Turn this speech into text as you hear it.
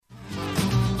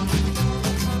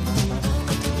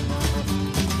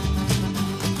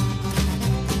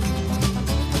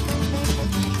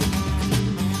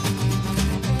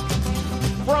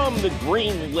the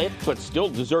green-lit but still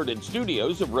deserted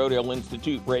studios of Rodale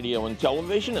Institute Radio and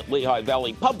Television at Lehigh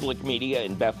Valley Public Media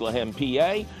in Bethlehem,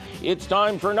 PA. It's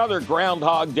time for another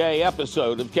Groundhog Day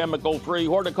episode of chemical-free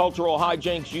horticultural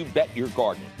hijinks you bet your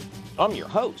garden. I'm your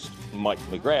host, Mike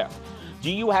McGrath. Do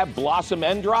you have blossom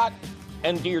end rot?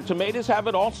 And do your tomatoes have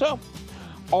it also?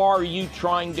 Are you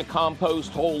trying to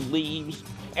compost whole leaves?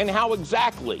 And how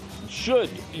exactly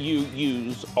should you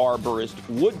use arborist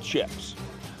wood chips?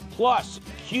 Plus,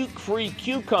 Cuke FREE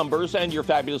Cucumbers and your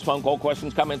fabulous phone call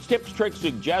questions, comments, tips, tricks,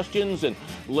 suggestions, and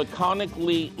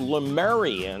laconically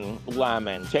Lemurian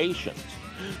lamentations.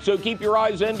 So keep your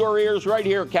eyes and or ears right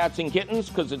here, cats and kittens,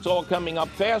 because it's all coming up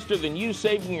faster than you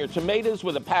saving your tomatoes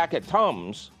with a pack of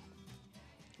Tums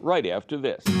right after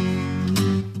this.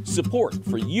 Support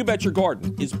for You Bet Your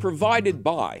Garden is provided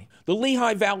by the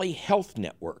Lehigh Valley Health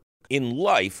Network. In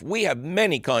life, we have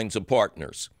many kinds of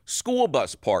partners. School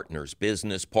bus partners,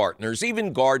 business partners,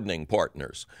 even gardening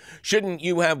partners. Shouldn't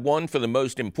you have one for the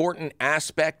most important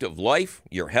aspect of life,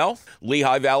 your health?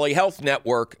 Lehigh Valley Health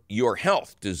Network, your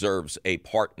health deserves a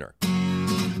partner.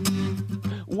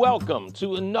 Welcome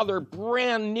to another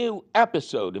brand new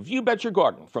episode of You Bet Your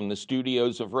Garden from the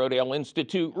studios of Rodale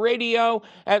Institute Radio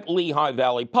at Lehigh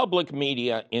Valley Public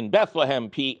Media in Bethlehem,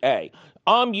 PA.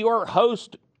 I'm your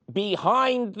host,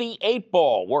 behind the eight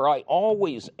ball, where I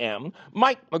always am,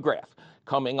 Mike McGrath.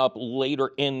 Coming up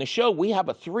later in the show, we have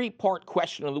a three-part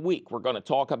question of the week. We're going to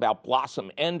talk about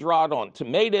blossom end rot on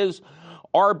tomatoes,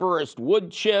 arborist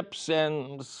wood chips,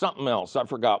 and something else. I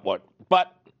forgot what,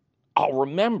 but I'll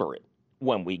remember it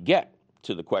when we get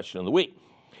to the question of the week.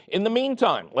 In the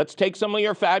meantime, let's take some of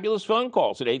your fabulous phone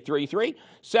calls at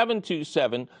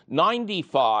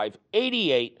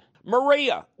 833-727-9588.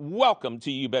 Maria, welcome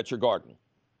to You Bet Your Garden.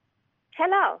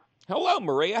 Hello. Hello,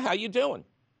 Maria. How you doing?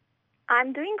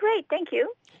 I'm doing great, thank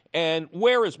you. And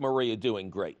where is Maria doing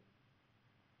great?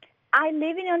 I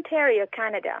live in Ontario,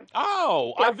 Canada.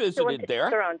 Oh, I visited there.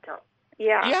 Toronto.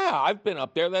 Yeah. Yeah, I've been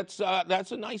up there. That's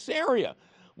a nice area.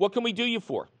 What can we do you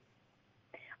for?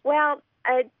 Well,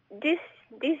 this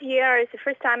year is the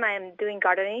first time I am doing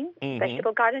gardening,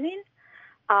 vegetable gardening.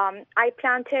 I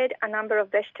planted a number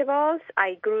of vegetables.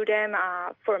 I grew them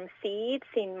from seeds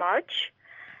in March.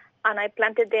 And I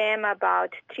planted them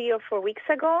about 3 or 4 weeks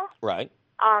ago. Right.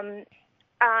 I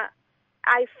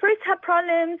first had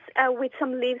problems with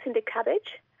some leaves in the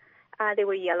cabbage. They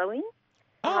were yellowing.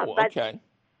 Oh, but okay.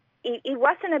 It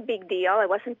wasn't a big deal. I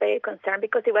wasn't very concerned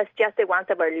because it was just the ones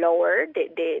that were lower.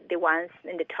 The ones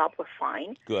in the top were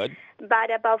fine. Good.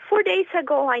 But about 4 days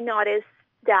ago, I noticed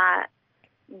that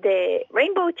the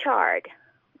rainbow chard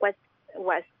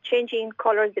was changing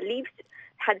colors. The leaves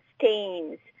had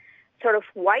stains, sort of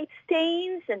white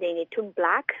stains, and then it turned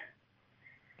black.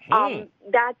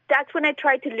 That's when I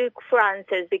tried to look for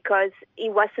answers, because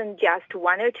it wasn't just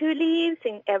 1 or 2 leaves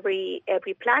in every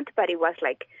plant, but it was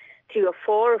like 3 or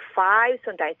 4 or 5,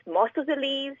 sometimes most of the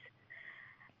leaves.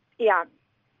 Yeah.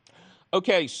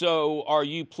 Okay, so are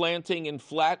you planting in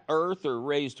flat earth or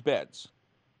raised beds?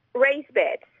 Raised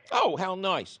beds. Oh, how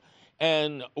nice.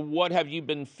 And what have you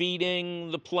been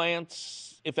feeding the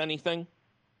plants, if anything?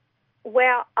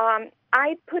 Well,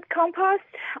 I put compost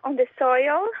on the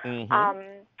soil.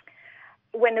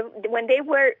 When they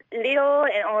were little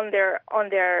and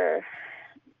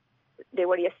they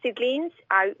were just seedlings,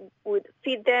 I would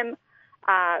feed them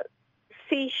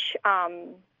fish. How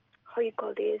you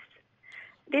call this?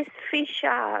 This fish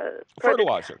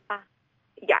fertilizer.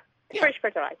 Fresh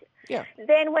fertilizer. Yeah.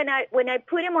 Then when I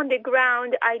put them on the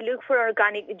ground, I look for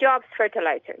organic Jobs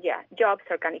fertilizer. Yeah, Jobs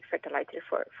organic fertilizer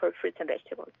for fruits and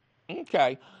vegetables.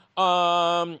 Okay.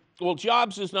 Well,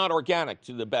 Jobs is not organic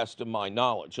to the best of my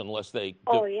knowledge, unless they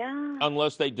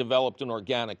developed an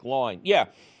organic line. Yeah.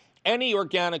 Any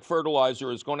organic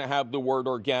fertilizer is going to have the word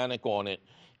organic on it,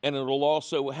 and it'll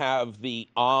also have the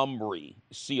OMRI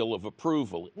seal of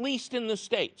approval, at least in the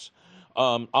States.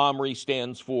 OMRI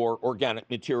stands for Organic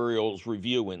Materials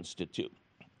Review Institute.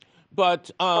 But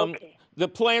the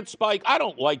plant spike, I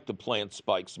don't like the plant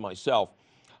spikes myself.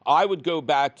 I would go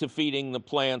back to feeding the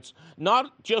plants,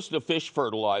 not just a fish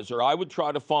fertilizer. I would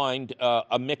try to find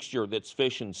a mixture that's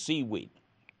fish and seaweed.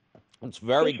 It's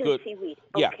very good. Fish and seaweed.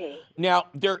 Yeah. Okay. Now,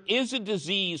 there is a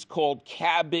disease called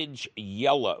cabbage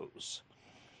yellows.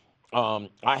 I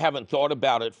haven't thought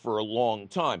about it for a long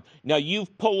time. Now,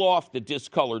 you've pulled off the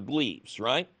discolored leaves,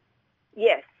 right?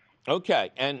 Yes.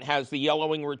 Okay. And has the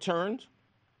yellowing returned?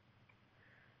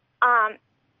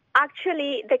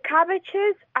 Actually, the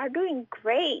cabbages are doing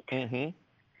great.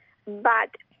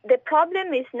 But the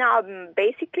problem is now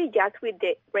basically just with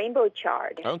the rainbow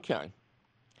chard. Okay.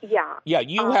 Yeah. Yeah,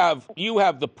 you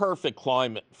have the perfect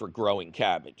climate for growing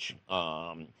cabbage.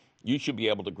 You should be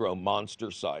able to grow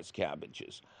monster-sized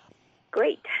cabbages.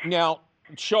 Great. Now,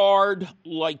 chard,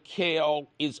 like kale,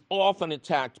 is often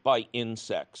attacked by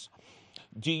insects.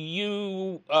 Do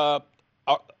you,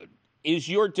 is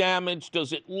your damage,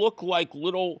 does it look like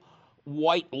little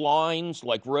white lines,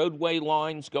 like roadway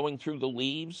lines going through the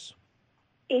leaves?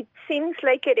 It seems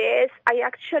like it is. I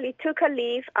actually took a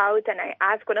leaf out and I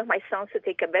asked one of my sons to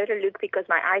take a better look because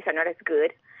my eyes are not as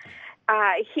good.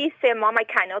 He said, Mom, I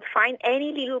cannot find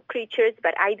any little creatures,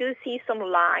 but I do see some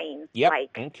lines. Yep.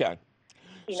 Like, okay.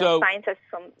 signs that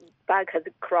some bug has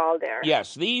crawled there.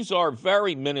 Yes, these are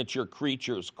very miniature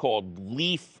creatures called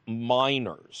leaf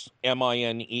miners,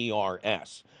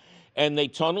 miners. And they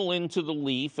tunnel into the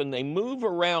leaf and they move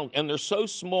around, and they're so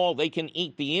small they can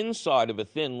eat the inside of a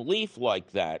thin leaf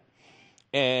like that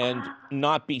and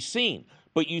not be seen.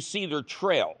 But you see their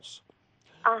trails.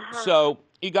 So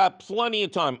you got plenty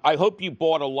of time. I hope you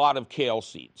bought a lot of kale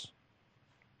seeds.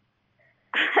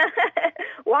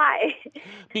 Why?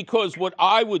 Because what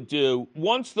I would do,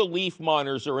 once the leaf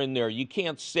miners are in there, you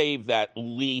can't save that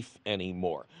leaf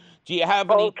anymore. Do you have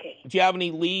any? Okay. Do you have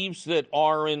any leaves that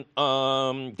aren't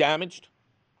damaged?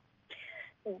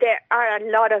 There are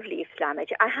a lot of leaves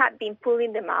damaged. I have been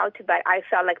pulling them out, but I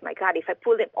felt like, my God, if I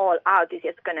pull them all out, it's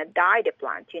just going to die, the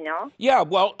plant, Yeah,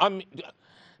 well,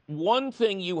 one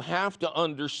thing you have to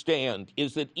understand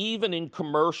is that even in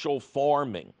commercial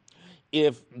farming,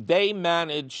 if they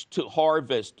manage to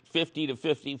harvest 50 to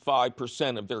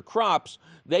 55% of their crops,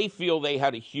 they feel they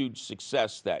had a huge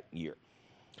success that year.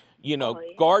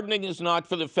 Gardening is not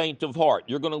for the faint of heart.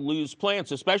 You're going to lose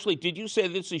plants, especially, did you say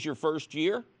this is your first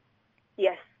year?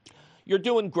 Yes. You're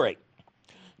doing great.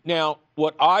 Now,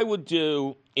 what I would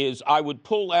do is I would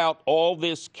pull out all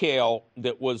this kale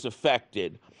that was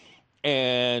affected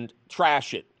and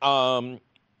trash it.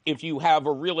 If you have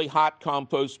a really hot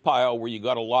compost pile where you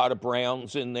got a lot of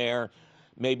browns in there,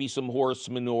 maybe some horse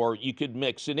manure, you could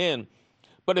mix it in.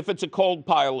 But if it's a cold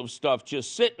pile of stuff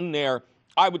just sitting there,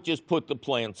 I would just put the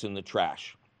plants in the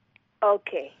trash.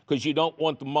 Okay. Because you don't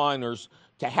want the miners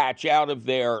to hatch out of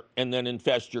there and then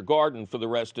infest your garden for the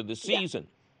rest of the season.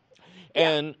 Yeah.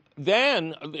 And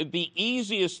then the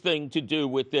easiest thing to do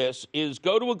with this is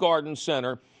go to a garden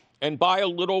center and buy a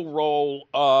little roll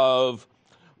of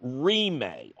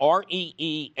Remay,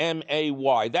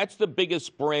 Reemay. That's the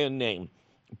biggest brand name,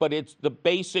 but it's the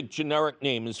basic generic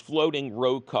name is floating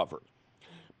row cover,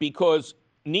 because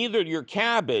neither your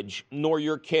cabbage nor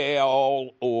your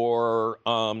kale or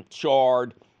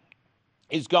chard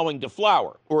is going to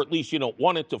flower, or at least you don't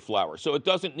want it to flower. So it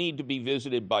doesn't need to be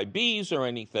visited by bees or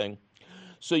anything.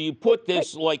 So you put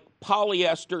this like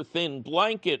polyester thin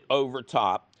blanket over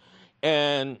top,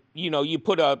 and you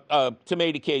put a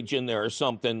tomato cage in there or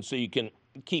something so you can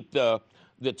keep the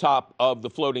top of the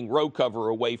floating row cover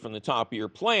away from the top of your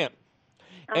plant.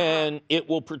 And it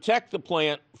will protect the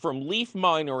plant from leaf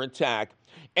miner attack,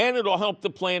 and it'll help the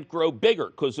plant grow bigger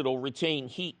because it'll retain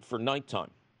heat for nighttime.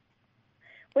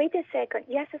 Wait a second.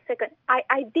 Yes, a second.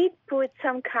 I did put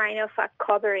some kind of a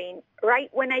covering right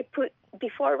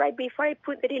before I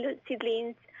put the little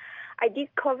seedlings. I did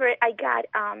cover it.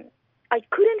 I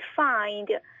couldn't find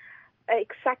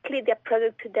exactly the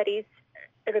product that is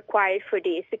required for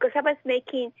this, because I was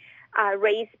making a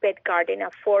raised bed garden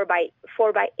of 4 by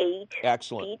 8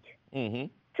 Excellent. feet. Mm-hmm.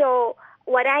 So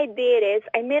what I did is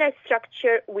I made a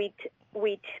structure with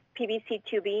PVC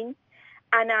tubing,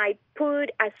 and I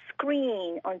put a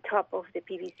screen on top of the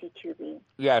PVC tubing.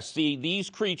 Yeah, see, these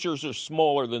creatures are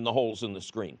smaller than the holes in the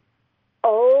screen.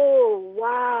 Oh,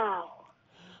 wow.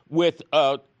 With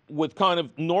kind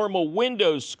of normal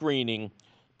window screening,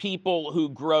 people who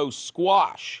grow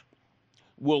squash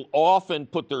will often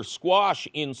put their squash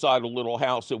inside a little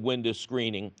house of window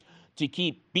screening to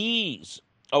keep bees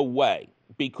away,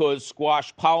 because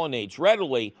squash pollinates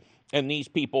readily, and these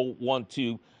people want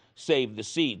to save the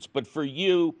seeds. But for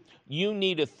you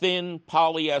need a thin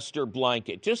polyester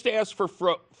blanket. Just ask for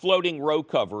floating row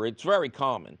cover. It's very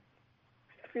common.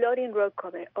 Floating row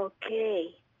cover.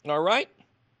 Okay. All right?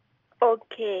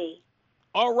 Okay.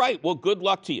 All right. Well, good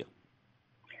luck to you.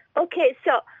 Okay.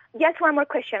 So just one more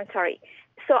question. I'm sorry.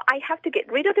 So I have to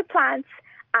get rid of the plants,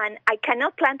 and I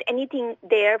cannot plant anything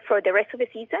there for the rest of the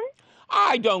season?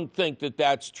 I don't think that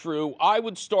that's true. I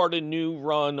would start a new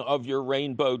run of your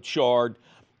rainbow chard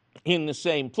in the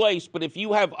same place, but if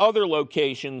you have other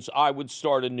locations, I would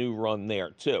start a new run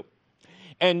there too.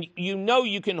 And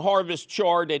you can harvest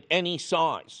chard at any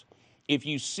size. If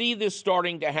you see this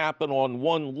starting to happen on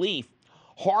one leaf,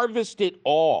 harvest it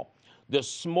all. The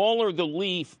smaller the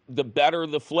leaf, the better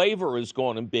the flavor is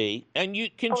going to be. And you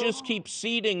can just keep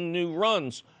seeding new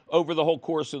runs over the whole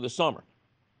course of the summer.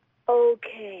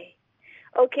 Okay.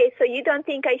 Okay, so you don't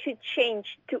think I should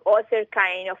change to other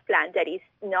kind of plant that is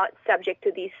not subject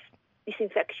to this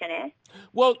disinfection, eh?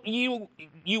 Well, you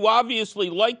obviously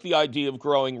like the idea of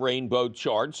growing rainbow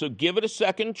chard, so give it a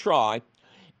second try.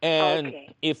 And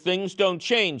if things don't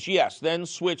change, yes, then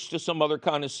switch to some other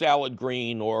kind of salad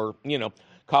green or,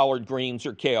 collard greens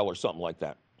or kale or something like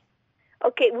that.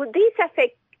 Okay, would this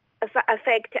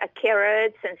affect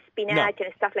carrots and spinach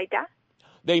and stuff like that?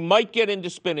 They might get into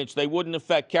spinach. They wouldn't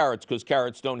affect carrots because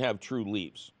carrots don't have true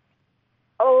leaves.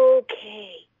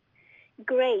 Okay.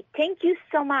 Great. Thank you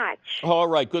so much. All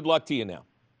right. Good luck to you now.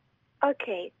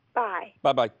 Okay. Bye.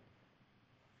 Bye-bye.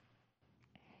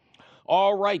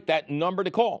 All right. That number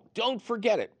to call. Don't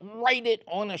forget it. Write it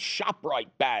on a ShopRite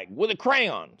bag with a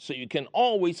crayon so you can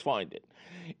always find it.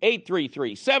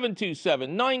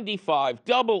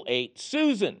 833-727-9588.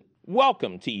 Susan,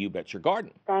 welcome to You Bet Your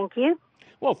Garden. Thank you.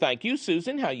 Well, thank you,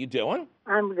 Susan. How you doing?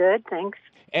 I'm good, thanks.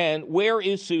 And where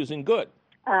is Susan good?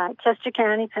 Chester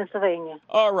County, Pennsylvania.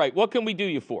 All right. What can we do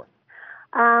you for?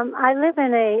 I live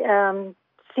in a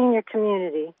senior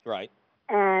community. Right.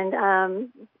 And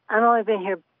I've only been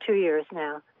here 2 years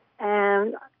now.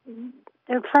 And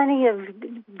there are plenty of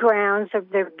grounds.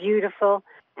 They're beautiful.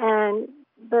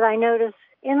 But I notice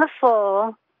in the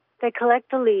fall, they collect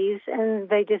the leaves and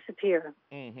they disappear.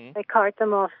 Mm-hmm. They cart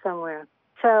them off somewhere.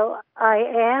 So I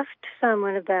asked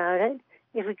someone about it,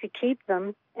 if we could keep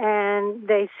them, and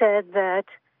they said that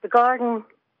the garden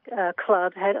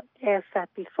club had asked that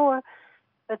before,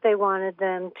 but they wanted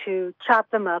them to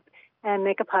chop them up and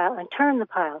make a pile and turn the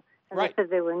pile. And they said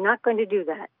they were not going to do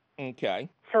that. Okay.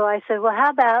 So I said, well,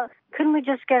 how about, couldn't we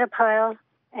just get a pile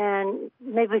and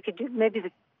maybe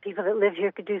the people that live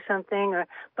here could do something,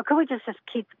 but could we just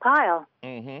keep the pile?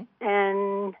 Mm-hmm.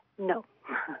 And no.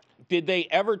 Did they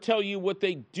ever tell you what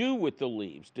they do with the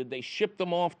leaves? Did they ship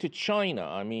them off to China?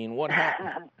 I mean, what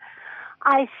happened?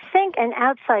 I think an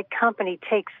outside company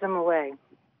takes them away.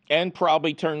 And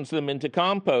probably turns them into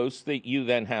compost that you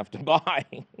then have to buy.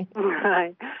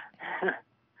 Right.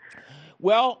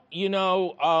 Well,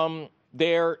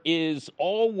 there is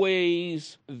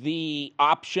always the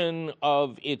option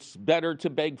of it's better to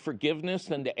beg forgiveness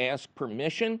than to ask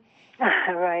permission.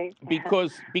 Right.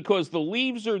 Because the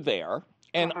leaves are there.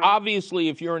 And obviously,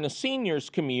 if you're in a seniors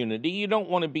community, you don't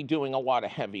want to be doing a lot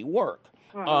of heavy work.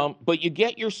 But you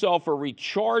get yourself a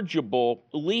rechargeable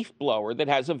leaf blower that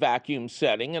has a vacuum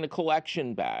setting and a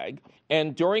collection bag.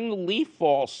 And during the leaf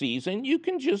fall season, you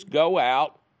can just go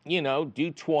out,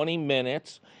 do 20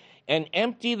 minutes and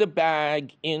empty the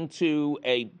bag into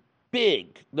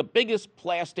the biggest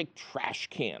plastic trash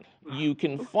can you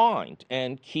can find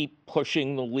and keep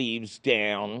pushing the leaves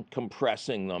down,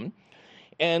 compressing them.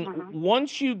 And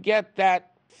once you get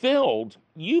that filled,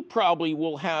 you probably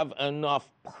will have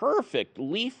enough perfect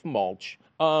leaf mulch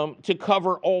to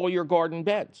cover all your garden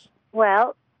beds.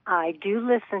 Well, I do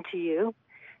listen to you,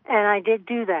 and I did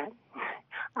do that.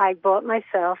 I bought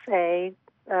myself a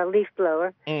leaf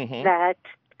blower that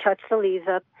cuts the leaves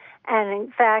up, and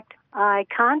in fact, I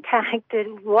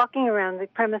contacted, walking around the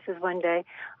premises one day,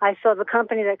 I saw the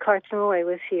company that carts them away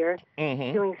was here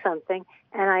doing something,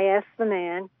 and I asked the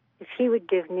man if he would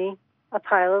give me a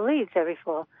pile of leaves every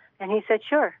fall. And he said,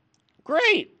 sure.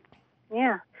 Great.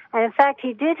 Yeah. And in fact,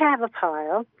 he did have a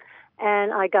pile,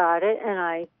 and I got it, and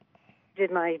I did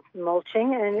my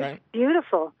mulching, and it's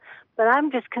beautiful. But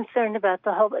I'm just concerned about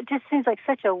it just seems like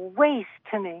such a waste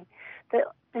to me.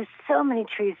 There's so many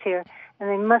trees here, and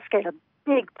they must get a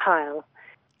big pile.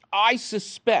 I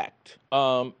suspect,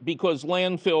 because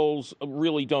landfills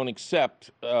really don't accept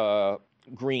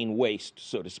green waste,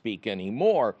 so to speak,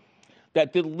 anymore,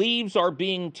 that the leaves are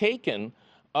being taken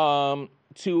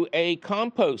to a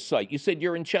compost site. You said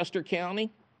you're in Chester County?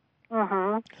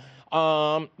 They're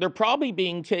probably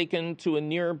being taken to a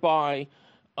nearby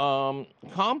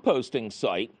composting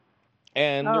site,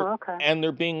 and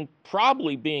they're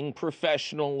probably being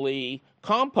professionally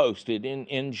composted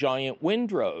in giant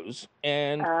windrows.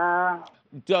 And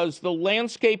does the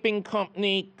landscaping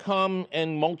company come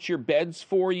and mulch your beds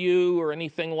for you or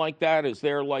anything like that? Is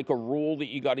there like a rule that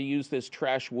you got to use this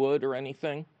trash wood or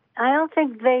anything? I don't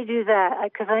think they do that,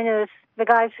 because I notice the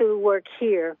guys who work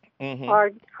here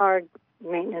are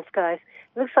maintenance guys.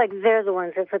 It looks like they're the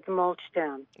ones that put the mulch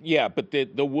down. Yeah, but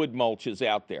the wood mulch is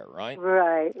out there, right?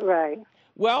 Right.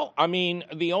 Well, I mean,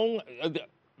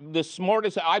 the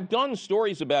smartest, I've done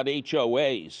stories about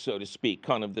HOAs, so to speak,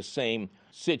 kind of the same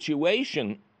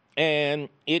situation. And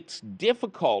it's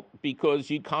difficult because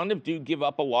you kind of do give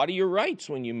up a lot of your rights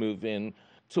when you move in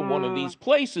to one of these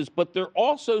places, but they're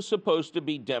also supposed to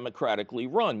be democratically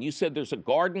run. You said there's a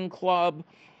garden club.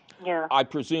 Yeah. I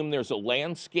presume there's a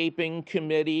landscaping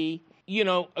committee. You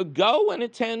know, go and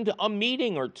attend a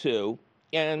meeting or two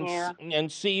and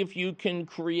see if you can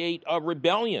create a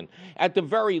rebellion. At the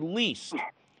very least,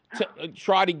 to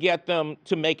try to get them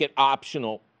to make it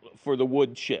optional for the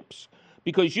wood chips,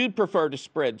 because you'd prefer to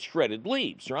spread shredded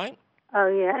leaves, right? Oh,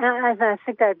 yeah. I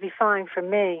think that'd be fine for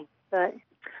me. But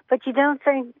you don't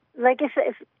think, like,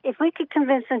 if we could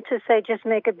convince them to, say, just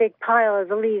make a big pile of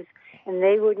the leaves and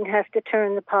they wouldn't have to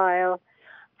turn the pile,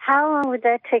 how long would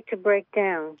that take to break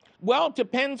down? Well, it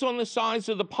depends on the size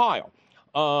of the pile.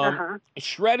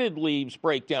 Shredded leaves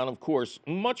break down, of course,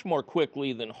 much more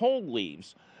quickly than whole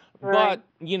leaves. Right. But,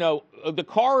 you know, the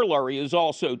corollary is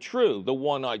also true. The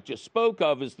one I just spoke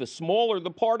of is the smaller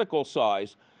the particle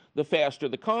size, the faster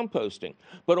the composting.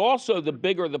 But also the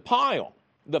bigger the pile,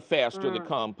 the faster the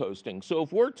composting. So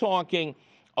if we're talking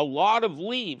a lot of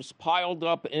leaves piled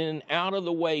up in an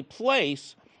out-of-the-way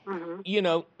place, you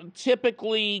know,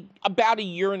 typically about a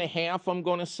year and a half, I'm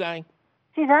going to say.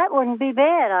 See, that wouldn't be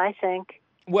bad, I think.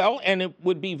 Well, and it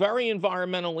would be very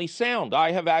environmentally sound.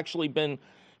 I have actually been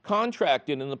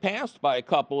contracted in the past by a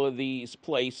couple of these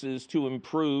places to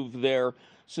improve their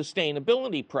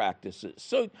sustainability practices.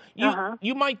 So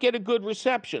you might get a good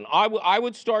reception. I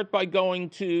would start by going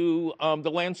to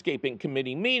the landscaping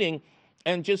committee meeting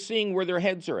and just seeing where their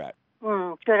heads are at.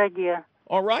 Good idea.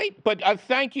 All right, but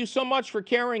thank you so much for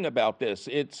caring about this.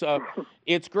 It's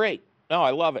great. No,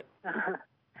 I love it.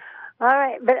 All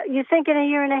right, but you think in a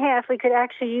year and a half we could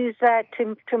actually use that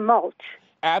to mulch?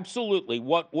 Absolutely.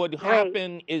 What would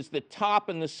happen is the top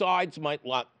and the sides might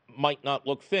not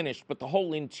look finished, but the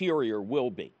whole interior will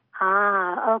be.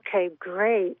 Ah, okay,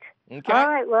 great. Okay. All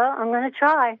right, well, I'm going to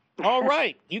try. All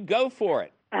right, you go for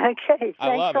it. Okay,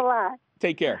 I love thanks a lot.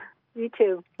 Take care. You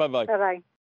too. Bye-bye. Bye-bye.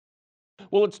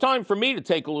 Well, it's time for me to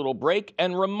take a little break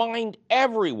and remind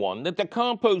everyone that the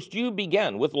compost you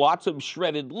began with lots of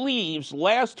shredded leaves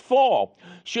last fall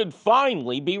should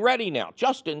finally be ready now,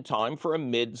 just in time for a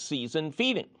mid-season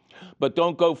feeding. But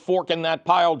don't go forking that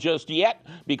pile just yet,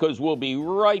 because we'll be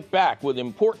right back with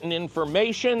important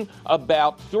information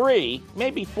about 3,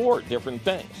 maybe 4 different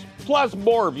things, plus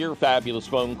more of your fabulous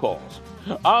phone calls.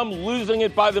 I'm losing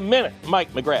it by the minute,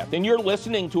 Mike McGrath, and you're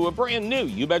listening to a brand new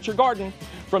You Bet Your Garden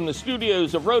from the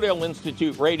studios of Rodale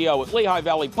Institute Radio at Lehigh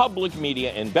Valley Public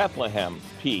Media in Bethlehem,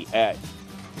 PA.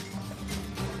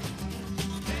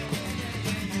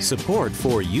 Support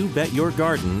for You Bet Your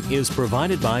Garden is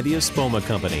provided by the Espoma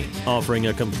Company, offering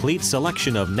a complete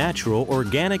selection of natural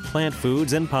organic plant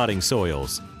foods and potting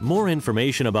soils. More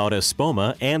information about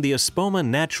Espoma and the Espoma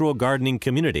Natural Gardening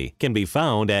Community can be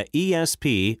found at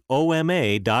espoma.com.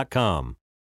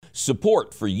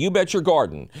 Support for You Bet Your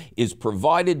Garden is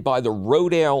provided by the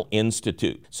Rodale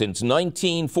Institute. Since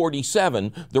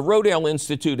 1947, the Rodale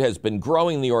Institute has been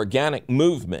growing the organic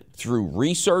movement through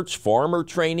research, farmer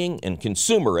training, and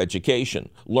consumer education.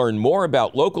 Learn more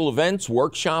about local events,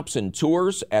 workshops, and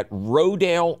tours at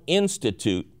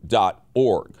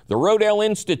rodaleinstitute.org. The Rodale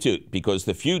Institute, because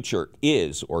the future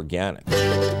is organic.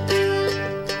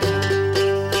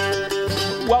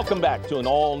 Welcome back to an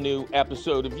all-new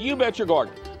episode of You Bet Your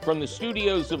Garden. From the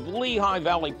studios of Lehigh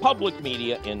Valley Public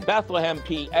Media in Bethlehem,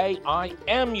 PA, I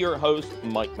am your host,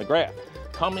 Mike McGrath.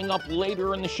 Coming up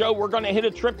later in the show, we're going to hit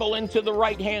a triple into the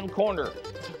right-hand corner.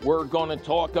 We're going to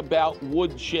talk about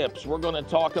wood chips. We're going to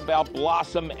talk about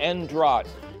blossom end rot,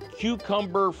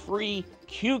 cucumber-free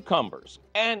cucumbers,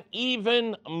 and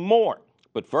even more.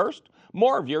 But first,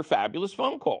 more of your fabulous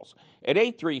phone calls at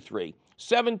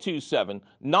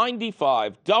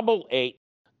 833-727-9588.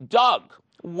 Doug,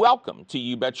 welcome to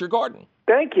You Bet Your Garden.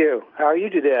 Thank you. How are you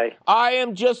today? I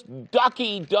am just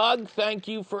ducky, Doug. Thank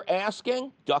you for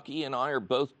asking. Ducky and I are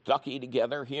both ducky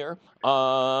together here.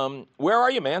 Where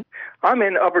are you, man? I'm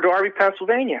in Upper Darby,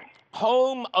 Pennsylvania.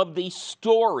 Home of the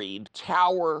storied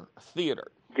Tower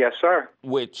Theater. Yes, sir.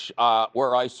 Which,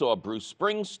 where I saw Bruce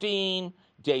Springsteen,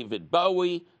 David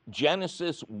Bowie,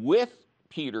 Genesis with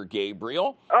Peter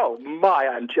Gabriel. Oh, my,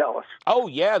 I'm jealous. Oh,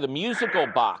 yeah, the musical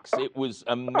box. It was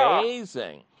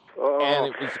amazing. And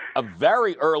it was a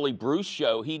very early Bruce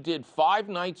show. He did 5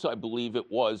 nights, I believe it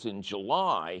was, in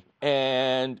July.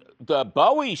 And the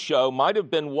Bowie show might have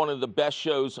been one of the best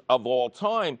shows of all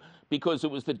time because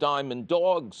it was the Diamond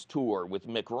Dogs tour with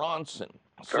Mick Ronson.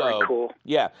 Very cool.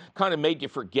 Yeah, kind of made you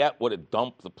forget what a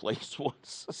dump the place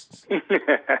was.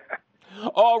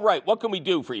 All right, what can we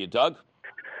do for you, Doug?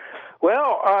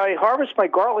 Well, I harvested my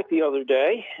garlic the other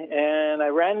day, and I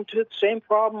ran into the same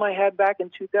problem I had back in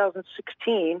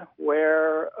 2016,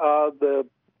 where the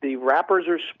wrappers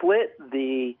are split,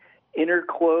 the inner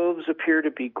cloves appear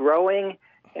to be growing,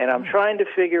 and I'm trying to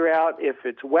figure out if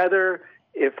it's weather,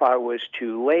 if I was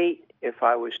too late, if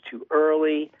I was too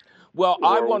early. Well,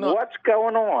 what's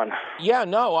going on? Yeah,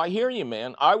 no, I hear you,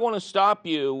 man. I want to stop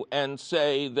you and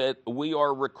say that we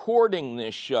are recording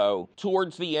this show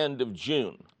towards the end of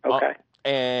June. Okay.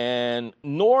 And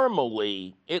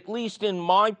normally, at least in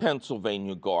my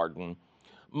Pennsylvania garden,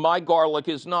 my garlic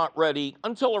is not ready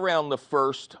until around the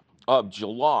 1st of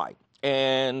July.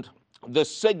 And the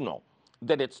signal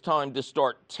that it's time to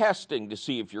start testing to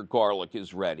see if your garlic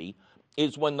is ready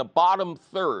is when the bottom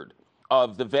third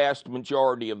of the vast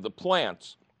majority of the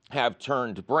plants have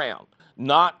turned brown.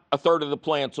 Not a third of the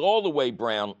plants all the way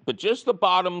brown, but just the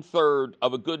bottom third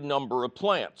of a good number of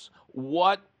plants.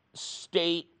 What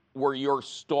state were your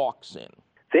stalks in?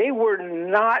 They were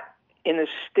not in a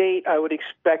state I would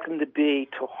expect them to be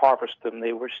to harvest them.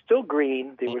 They were still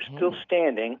green, they were still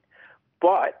standing,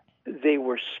 but they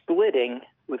were splitting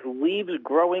with leaves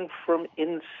growing from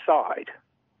inside,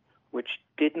 which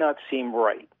did not seem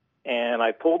right. And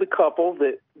I pulled a couple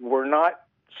that were not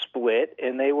split,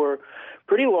 and they were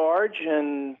pretty large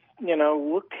and,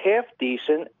 looked half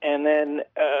decent. And then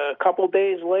a couple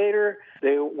days later,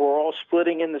 they were all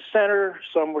splitting in the center.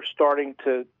 Some were starting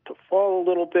to fall a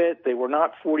little bit. They were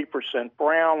not 40%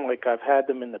 brown like I've had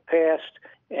them in the past.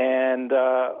 And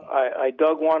I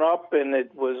dug one up, and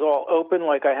it was all open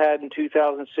like I had in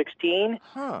 2016.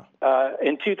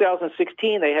 In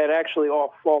 2016, they had actually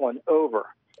all fallen over.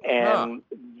 And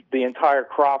the entire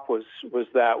crop was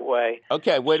that way.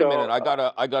 Okay, wait a minute. I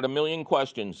got a million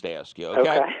questions to ask you.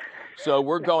 Okay. So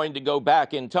we're going to go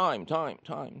back in time.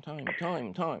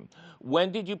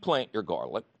 When did you plant your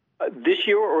garlic? This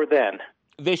year or then?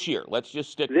 This year. Let's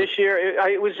just stick. This year,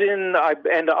 it was in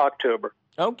end of October.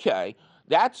 Okay,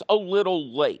 that's a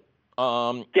little late.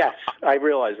 Yes, I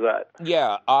realize that.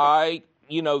 Yeah,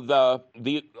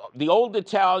 the old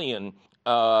Italian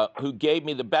who gave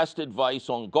me the best advice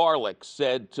on garlic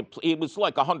said he was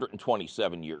like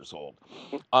 127 years old.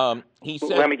 He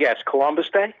said, let me guess, Columbus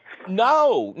Day?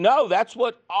 No, that's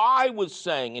what I was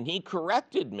saying, and he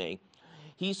corrected me.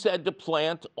 He said to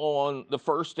plant on the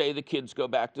first day the kids go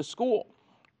back to school.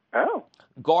 Oh.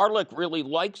 Garlic really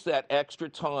likes that extra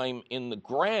time in the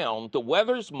ground. The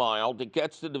weather's mild. It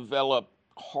gets to develop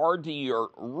hardier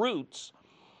roots.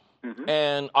 Mm-hmm.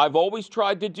 And I've always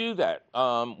tried to do that.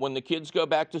 When the kids go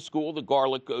back to school, the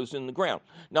garlic goes in the ground.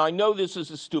 Now, I know this is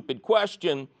a stupid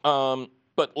question,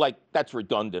 but that's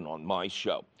redundant on my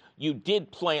show. You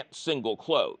did plant single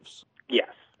cloves. Yes.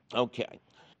 Okay.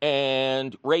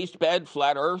 And raised bed,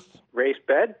 flat earth? Raised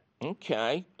bed.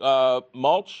 Okay.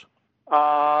 Mulch?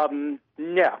 No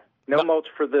mulch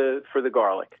for the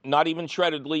garlic. Not even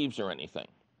shredded leaves or anything?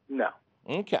 No.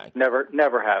 Okay.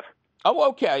 Never have. Oh,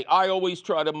 okay. I always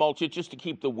try to mulch it just to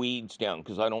keep the weeds down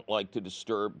because I don't like to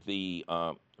disturb the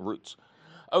roots.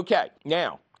 Okay.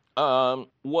 Now,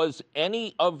 was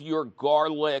any of your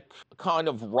garlic kind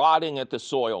of rotting at the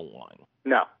soil line?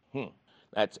 No.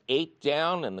 That's 8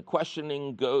 down, and the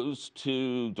questioning goes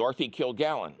to Dorothy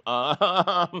Kilgallen.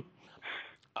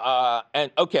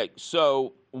 And okay,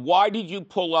 so why did you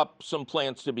pull up some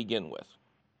plants to begin with?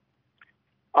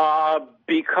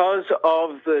 Because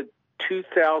of the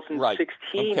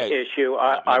 2016 issue.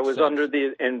 I was sense.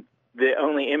 And the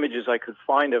only images I could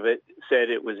find of it said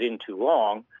it was in too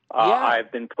long.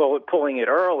 I've been pulling it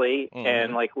early,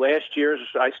 and like last year's,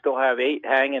 I still have 8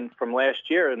 hanging from last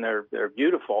year, and they're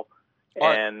beautiful.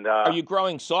 Are you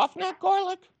growing softneck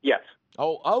garlic? Yes.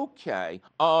 Oh, okay.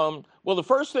 Well, the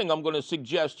first thing I'm going to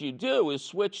suggest you do is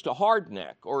switch to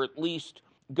hardneck, or at least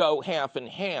go half and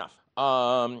half.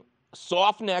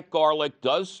 Softneck garlic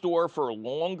does store for a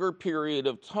longer period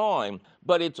of time,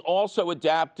 but it's also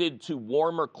adapted to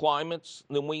warmer climates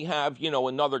than we have.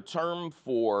 Another term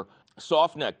for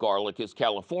softneck garlic is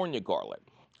California garlic.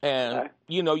 And,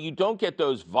 you don't get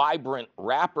those vibrant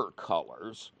wrapper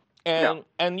colors. And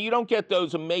you don't get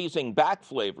those amazing back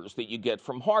flavors that you get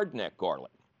from hardneck garlic.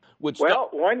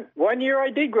 One year I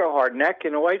did grow hardneck,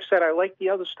 and the wife said I like the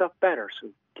other stuff better. So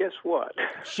guess what?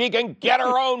 She can get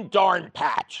her own darn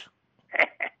patch.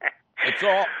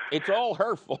 It's all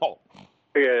her fault.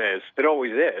 It is. It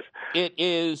always is. It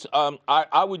is.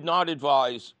 I would not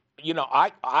advise.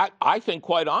 I think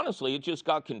quite honestly, it just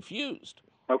got confused.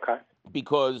 Okay.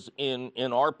 Because in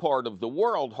our part of the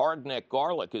world, hardneck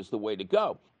garlic is the way to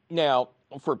go. Now,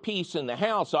 for peace in the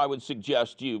house, I would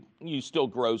suggest you still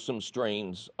grow some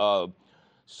strains of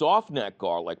softneck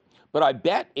garlic. But I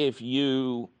bet if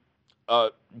you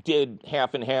did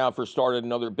half and half or started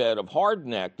another bed of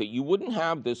hardneck, that you wouldn't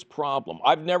have this problem.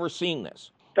 I've never seen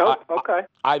this. Oh, okay.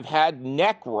 I've had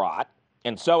neck rot,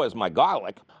 and so has my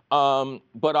garlic,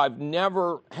 but I've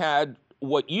never had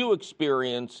what you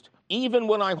experienced, even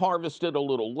when I harvested a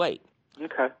little late.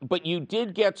 Okay. But you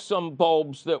did get some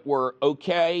bulbs that were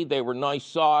okay. They were nice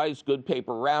size, good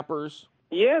paper wrappers.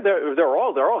 Yeah, they're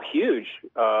all huge,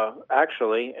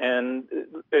 actually. And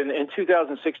in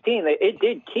 2016, it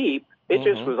did keep. It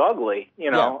just was ugly,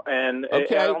 and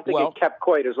okay. I don't think it kept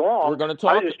quite as long. We're going to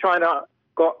talk. I was just trying to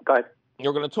go ahead.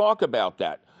 You're going to talk about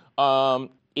that.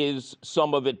 Is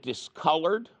some of it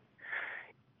discolored?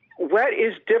 What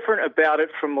is different about it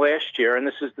from last year, and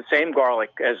this is the same garlic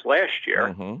as last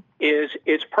year, is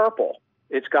it's purple.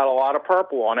 It's got a lot of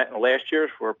purple on it, and last year's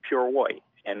were pure white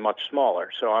and much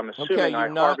smaller. So I'm assuming I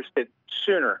harvested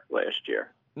sooner last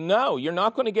year. No, you're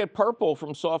not going to get purple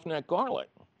from softneck garlic.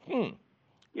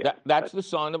 Yeah, that's the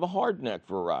sign of a hardneck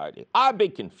variety. I'd be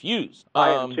confused.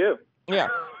 I am too. Yeah.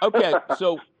 Okay.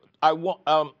 So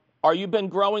are you been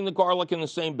growing the garlic in the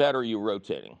same bed, or are you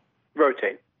rotating?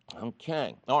 Rotate.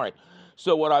 Okay. All right.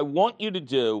 So what I want you to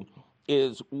do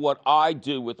is what I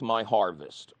do with my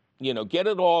harvest. Get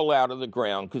it all out of the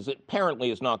ground, because it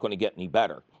apparently is not going to get any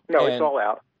better. No, it's all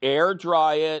out. Air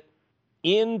dry it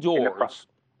indoors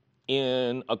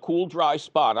in a cool, dry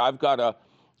spot. I've got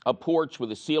a porch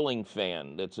with a ceiling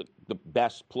fan. That's the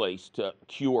best place to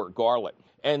cure garlic.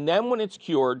 And then when it's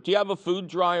cured, do you have a food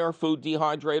dryer, food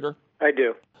dehydrator? I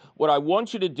do. What I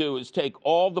want you to do is take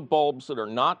all the bulbs that are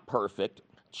not perfect,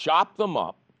 chop them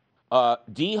up,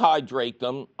 dehydrate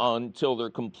them until they're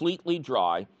completely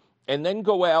dry, and then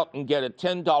go out and get a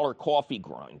 $10 coffee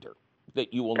grinder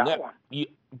that you will never.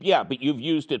 Yeah, but you've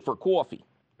used it for coffee.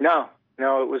 No,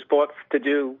 it was bought to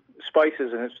do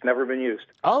spices, and it's never been used.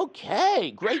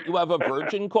 Okay, great. You have a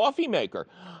virgin coffee maker.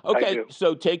 Okay,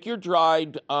 so take your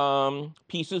dried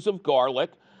pieces of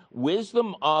garlic, whiz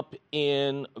them up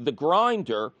in the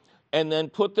grinder, and then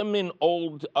put them in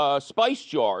old spice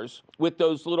jars with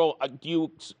those little,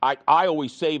 I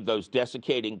always save those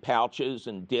desiccating pouches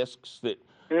and discs that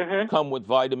come with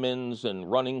vitamins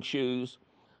and running shoes.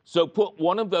 So put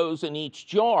one of those in each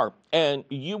jar, and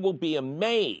you will be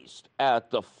amazed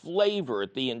at the flavor,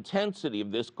 at the intensity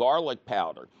of this garlic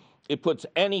powder. It puts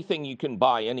anything you can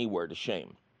buy anywhere to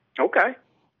shame. Okay.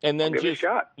 And then just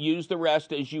use the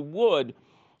rest as you would.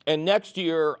 And next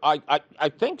year, I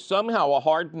think somehow a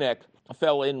hardneck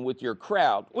fell in with your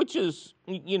crowd, which is,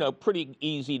 pretty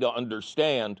easy to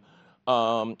understand.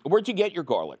 Where'd you get your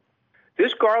garlic?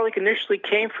 This garlic initially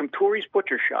came from Tori's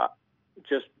Butcher Shop.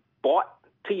 Just bought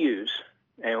to use.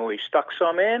 And we stuck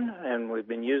some in, and we've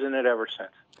been using it ever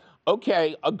since.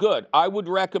 Okay, good. I would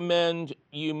recommend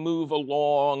you move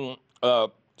along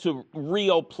to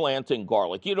real planting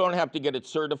garlic. You don't have to get it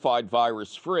certified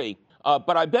virus-free.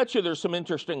 But I bet you there's some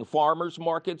interesting farmers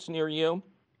markets near you.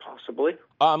 Possibly.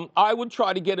 I would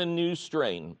try to get a new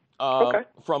strain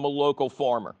from a local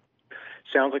farmer.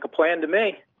 Sounds like a plan to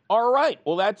me. All right.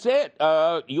 Well, that's it.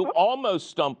 You almost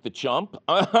stumped the chump.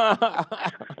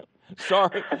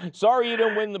 Sorry you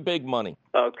didn't win the big money.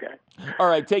 Okay. All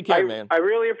right. Take care, man. I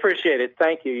really appreciate it.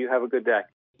 Thank you. You have a good day.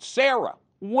 Sarah,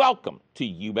 welcome to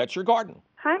You Bet Your Garden.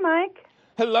 Hi, Mike.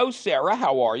 Hello, Sarah.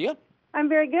 How are you? I'm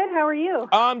very good. How are you?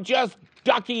 I'm just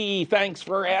ducky. Thanks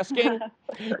for asking.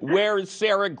 Where is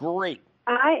Sarah Great?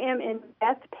 I am in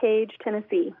Bethpage,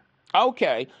 Tennessee.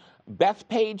 Okay.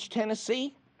 Bethpage,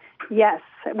 Tennessee? Yes.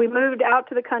 We moved out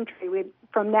to the country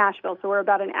from Nashville, so we're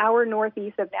about an hour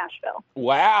northeast of Nashville.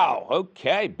 Wow.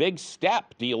 Okay. Big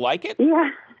step. Do you like it? Yeah.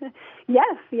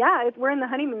 Yes. Yeah. We're in the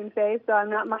honeymoon phase, so I'm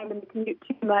not minding the commute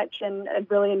too much and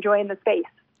really enjoying the space.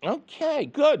 Okay.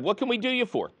 Good. What can we do you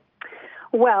for?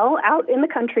 Well, out in the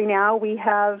country now, we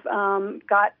have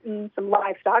gotten some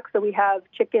livestock. So we have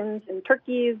chickens and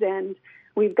turkeys, and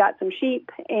we've got some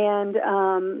sheep and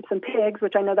some pigs,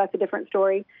 which I know that's a different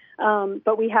story.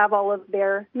 But we have all of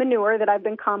their manure that I've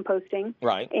been composting.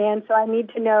 Right. And so I need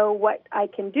to know what I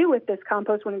can do with this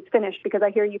compost when it's finished, because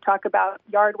I hear you talk about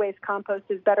yard waste compost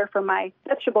is better for my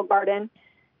vegetable garden.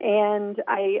 And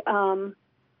I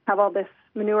have all this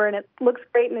manure, and it looks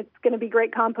great, and it's going to be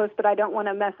great compost, but I don't want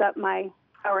to mess up my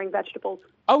flowering vegetables.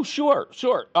 Oh, sure.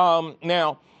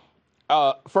 Now,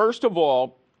 first of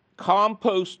all,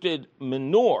 composted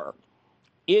manure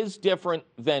is different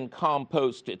than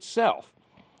compost itself.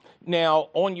 Now,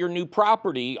 on your new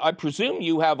property, I presume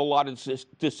you have a lot of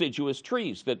deciduous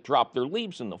trees that drop their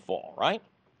leaves in the fall, right?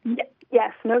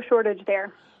 Yes, no shortage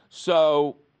there.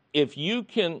 So if you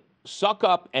can suck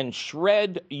up and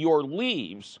shred your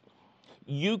leaves,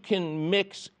 you can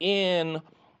mix in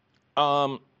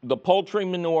the poultry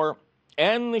manure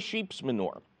and the sheep's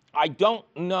manure. I don't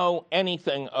know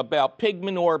anything about pig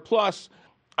manure. Plus,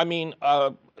 I mean,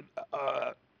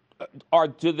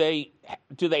 do they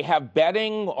have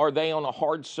bedding? Are they on a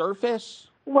hard surface?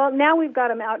 Well, now we've got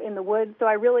them out in the woods, so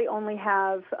I really only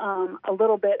have a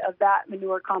little bit of that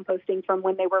manure composting from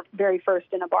when they were very first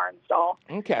in a barn stall.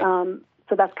 Okay.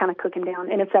 So that's kind of cooking down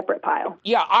in a separate pile.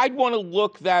 Yeah, I'd want to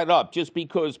look that up just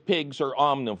because pigs are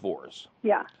omnivores.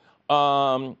 Yeah.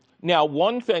 Now,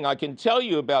 one thing I can tell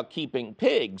you about keeping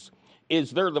pigs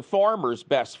is they're the farmer's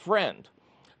best friend.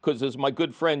 Because as my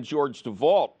good friend George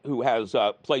DeVault, who has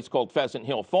a place called Pheasant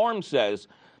Hill Farm, says,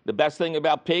 the best thing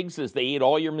about pigs is they eat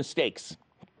all your mistakes.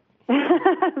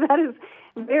 That is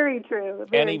very true.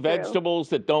 Any vegetables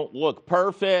that don't look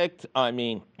perfect, I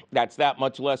mean, that's that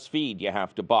much less feed you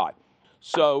have to buy.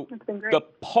 So the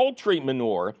poultry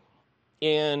manure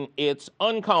in its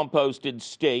uncomposted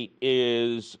state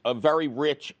is very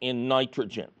rich in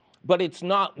nitrogen, but it's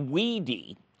not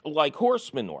weedy like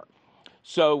horse manure.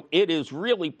 So it is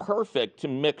really perfect to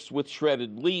mix with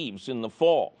shredded leaves in the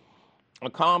fall. A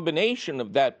combination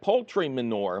of that poultry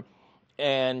manure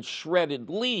and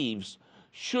shredded leaves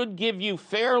should give you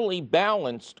fairly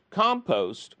balanced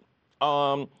compost,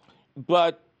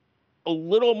 but a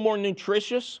little more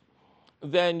nutritious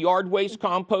than yard waste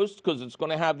compost because it's going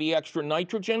to have the extra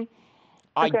nitrogen.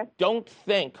 Okay. I don't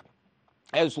think,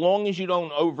 as long as you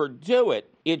don't overdo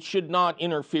it, it should not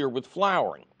interfere with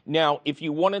flowering. Now, if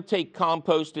you want to take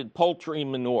composted poultry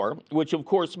manure, which of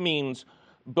course means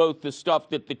both the stuff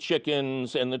that the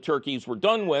chickens and the turkeys were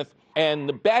done with and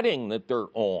the bedding that they're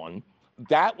on,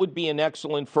 that would be an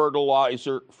excellent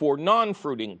fertilizer for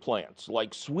non-fruiting plants,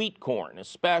 like sweet corn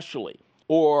especially.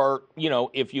 Or,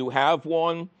 if you have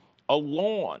one, a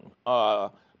lawn,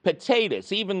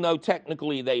 potatoes, even though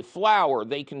technically they flower,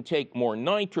 they can take more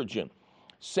nitrogen.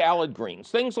 Salad greens,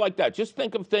 things like that. Just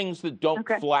think of things that don't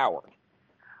flower.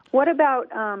 What about,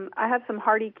 I have some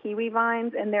hardy kiwi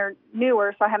vines, and they're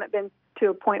newer, so I haven't been to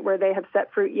a point where they have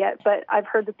set fruit yet, but I've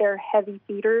heard that they're heavy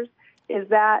feeders.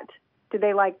 Do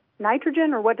they like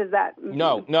nitrogen, or what does that mean?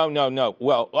 No.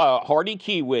 Well, hardy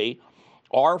kiwi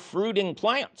are fruiting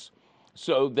plants,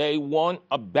 so they want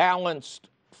a balanced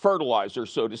fertilizer,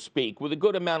 so to speak, with a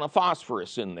good amount of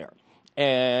phosphorus in there.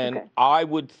 And I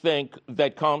would think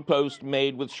that compost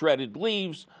made with shredded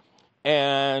leaves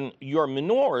and your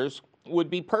manures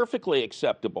would be perfectly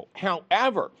acceptable.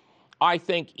 However, I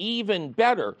think even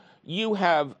better, you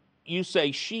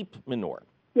say sheep manure.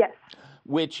 Yes.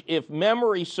 Which, if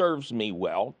memory serves me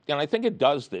well, and I think it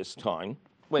does this time,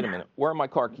 wait a minute, where are my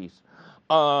car keys?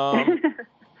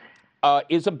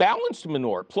 Is a balanced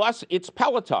manure. Plus, it's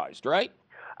pelletized, right?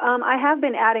 I have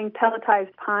been adding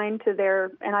pelletized pine to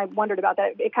their, and I wondered about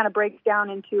that. It kind of breaks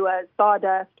down into a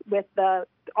sawdust with the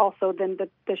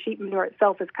sheep manure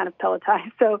itself is kind of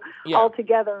pelletized. So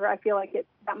altogether, I feel like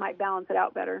that might balance it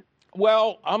out better.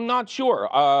 Well, I'm not sure.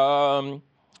 The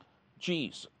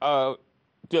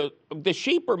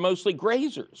sheep are mostly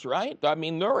grazers, right? I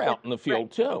mean, they're out in the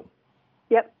field too.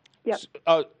 Yep.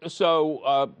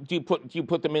 So do you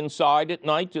put them inside at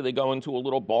night? Do they go into a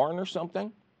little barn or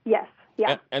something? Yes.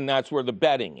 Yeah. And that's where the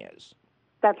bedding is.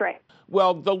 That's right.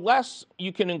 Well, the less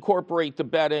you can incorporate the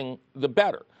bedding, the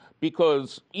better,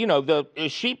 because the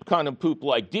sheep kind of poop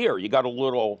like deer. You got a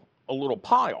little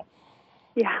pile.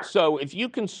 Yeah. So if you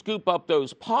can scoop up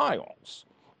those piles,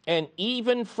 and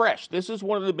even fresh, this is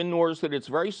one of the manures that it's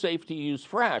very safe to use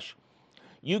fresh.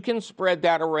 You can spread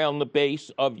that around the base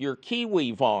of your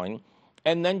kiwi vine,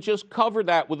 and then just cover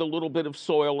that with a little bit of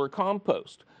soil or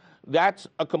compost. That's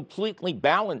a completely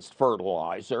balanced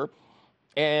fertilizer,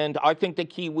 and I think the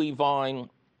kiwi vine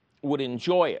would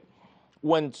enjoy it.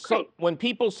 When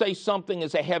people say something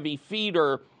is a heavy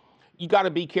feeder, you got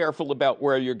to be careful about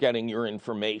where you're getting your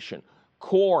information.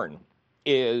 Corn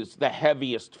is the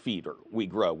heaviest feeder we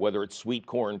grow, whether it's sweet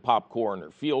corn, popcorn,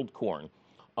 or field corn.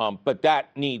 But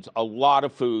that needs a lot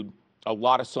of food, a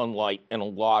lot of sunlight, and a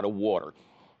lot of water.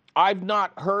 I've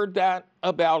not heard that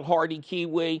about hardy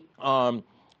kiwi.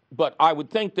 But I would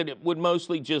think that it would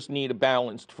mostly just need a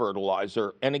balanced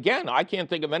fertilizer. And again, I can't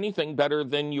think of anything better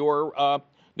than your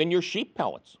sheep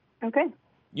pellets. Okay.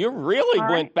 You really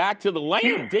went back to the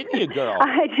lane, didn't you, girl?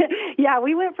 I did. Yeah,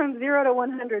 we went from 0 to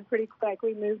 100 pretty quick.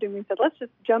 We moved and we said, let's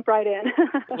just jump right in.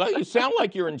 Well, you sound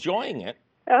like you're enjoying it.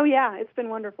 Oh, yeah, it's been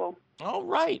wonderful. All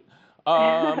right.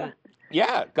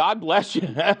 Yeah, God bless you.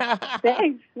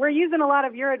 Thanks. We're using a lot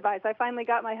of your advice. I finally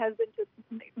got my husband to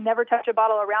never touch a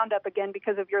bottle of Roundup again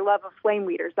because of your love of flame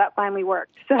weeders. That finally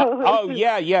worked. So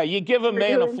yeah. You give a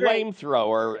man a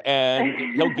flamethrower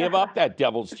and he'll give up that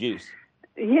devil's juice.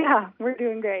 Yeah, we're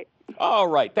doing great. All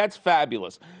right, that's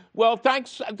fabulous. Well,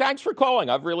 thanks for calling.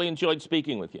 I've really enjoyed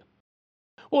speaking with you.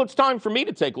 Well, it's time for me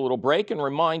to take a little break and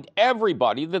remind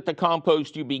everybody that the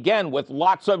compost you began with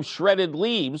lots of shredded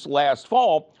leaves last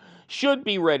fall should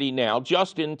be ready now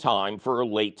just in time for a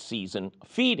late season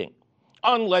feeding.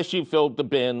 Unless you filled the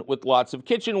bin with lots of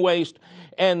kitchen waste,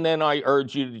 and then I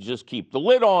urge you to just keep the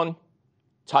lid on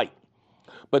tight.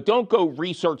 But don't go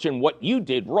researching what you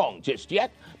did wrong just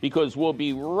yet, because we'll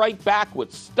be right back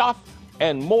with stuff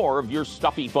and more of your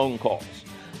stuffy phone calls.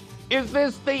 Is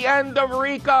this the end of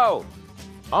Rico?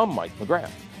 I'm Mike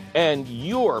McGrath, and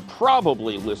you're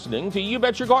probably listening to You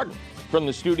Bet Your Garden from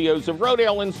the studios of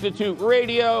Rodale Institute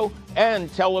Radio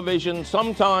and Television,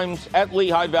 sometimes at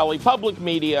Lehigh Valley Public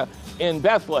Media in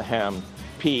Bethlehem,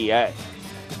 PA.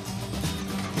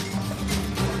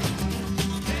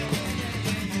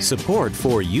 Support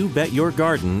for You Bet Your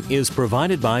Garden is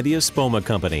provided by the Espoma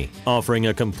Company, offering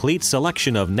a complete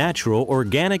selection of natural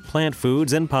organic plant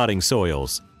foods and potting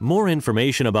soils. More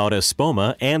information about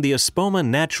Espoma and the Espoma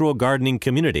Natural Gardening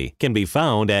Community can be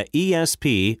found at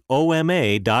espoma.com.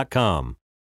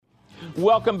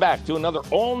 Welcome back to another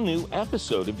all-new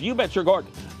episode of You Bet Your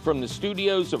Garden from the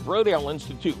studios of Rodale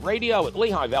Institute Radio at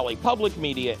Lehigh Valley Public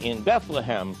Media in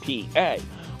Bethlehem, PA.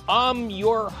 I'm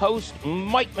your host,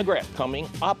 Mike McGrath, coming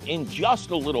up in just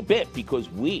a little bit because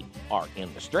we are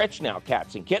in the stretch now,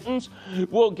 cats and kittens.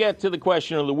 We'll get to the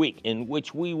question of the week, in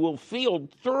which we will field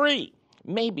 3,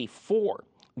 maybe 4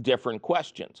 different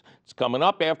questions. It's coming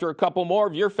up after a couple more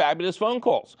of your fabulous phone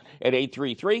calls at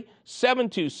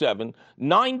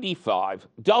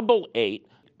 833-727-9588.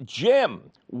 Jim,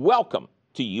 welcome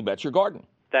to You Bet Your Garden.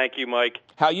 Thank you, Mike.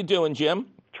 How you doing, Jim?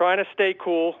 Trying to stay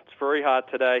cool. It's very hot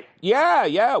today.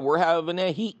 Yeah, we're having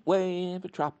a heat wave, a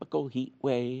tropical heat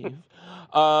wave.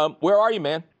 Where are you,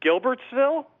 man?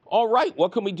 Gilbertsville? All right,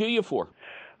 what can we do you for?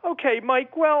 Okay,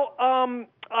 Mike, well,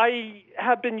 I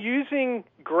have been using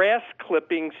grass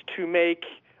clippings to make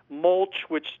mulch,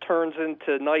 which turns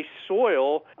into nice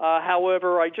soil.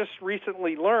 However, I just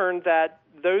recently learned that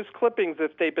those clippings,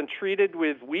 if they've been treated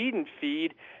with weed and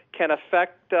feed, can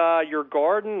affect your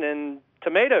garden and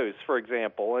tomatoes, for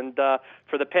example. And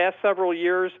for the past several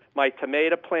years, my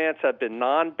tomato plants have been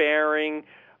non-bearing,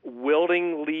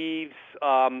 wilting leaves.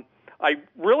 I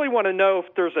really want to know if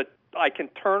I can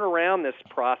turn around this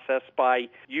process by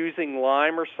using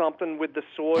lime or something with the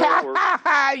soil.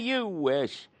 You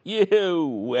wish. You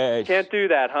wish. Can't do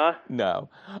that, huh? No.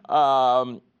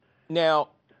 Now,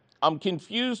 I'm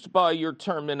confused by your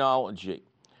terminology.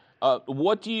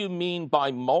 What do you mean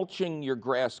by mulching your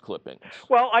grass clippings?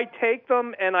 Well, I take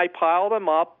them and I pile them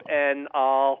up, and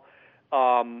I'll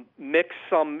mix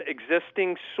some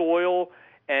existing soil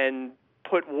and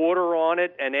put water on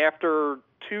it, and after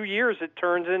 2 years, it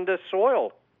turns into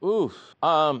soil. Oof.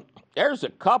 There's a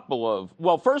couple of...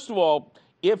 Well, first of all,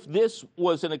 if this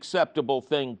was an acceptable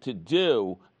thing to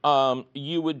do,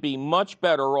 you would be much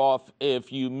better off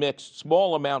if you mixed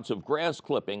small amounts of grass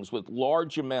clippings with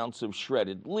large amounts of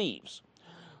shredded leaves.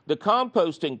 The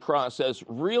composting process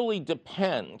really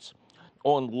depends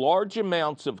on large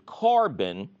amounts of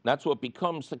carbon, that's what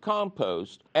becomes the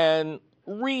compost, and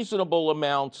reasonable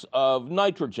amounts of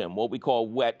nitrogen, what we call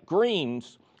wet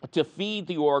greens, to feed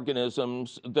the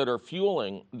organisms that are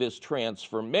fueling this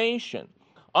transformation.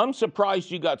 I'm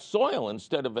surprised you got soil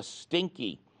instead of a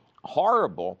stinky,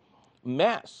 horrible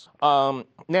mess.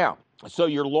 Now, so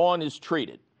your lawn is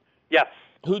treated? Yes.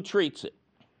 Who treats it?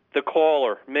 The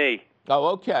caller, me. Oh,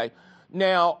 okay.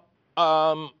 Now,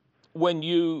 when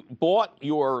you bought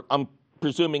your, I'm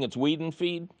presuming it's weed and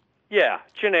feed? Yeah,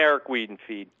 generic weed and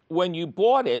feed. When you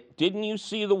bought it, didn't you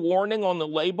see the warning on the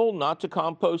label not to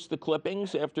compost the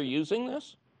clippings after using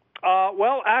this?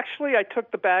 Well, actually, I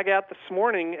took the bag out this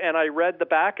morning and I read the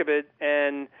back of it,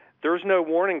 and there's no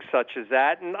warning such as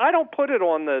that. And I don't put it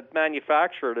on the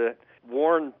manufacturer to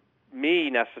warn me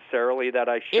necessarily that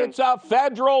I shouldn't. It's a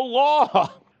federal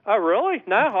law. Oh, really?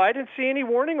 No, I didn't see any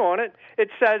warning on it. It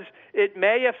says it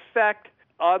may affect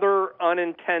other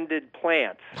unintended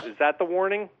plants. Is that the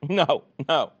warning? No.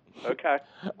 Okay.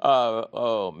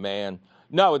 Oh, man.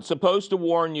 No, it's supposed to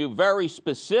warn you very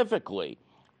specifically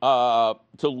to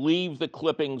leave the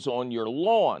clippings on your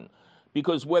lawn,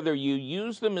 because whether you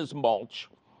use them as mulch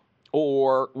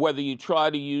or whether you try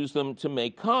to use them to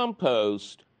make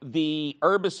compost, the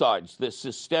herbicides, the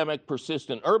systemic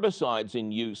persistent herbicides in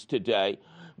use today,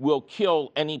 will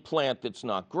kill any plant that's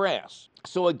not grass.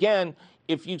 So again,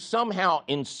 if you somehow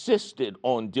insisted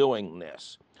on doing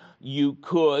this, you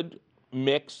could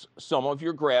mix some of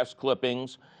your grass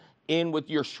clippings in with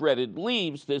your shredded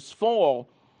leaves this fall,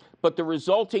 but the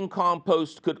resulting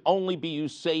compost could only be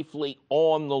used safely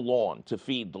on the lawn to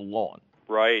feed the lawn.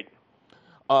 Right.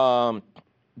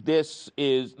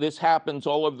 This happens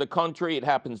all over the country. It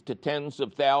happens to tens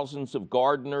of thousands of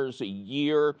gardeners a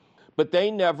year, but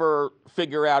they never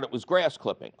figure out it was grass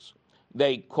clippings.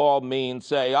 They call me and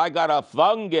say, I got a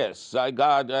fungus, I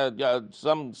got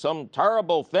some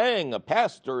terrible thing, a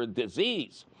pest or a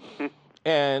disease.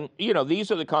 And, you know,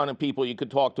 these are the kind of people you could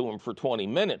talk to them for 20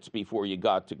 minutes before you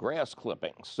got to grass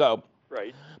clippings. So,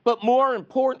 right. But more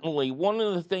importantly, one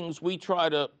of the things we try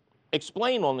to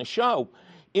explain on the show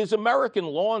is American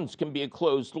lawns can be a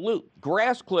closed loop.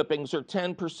 Grass clippings are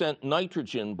 10%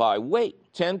 nitrogen by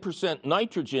weight. 10%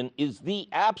 nitrogen is the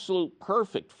absolute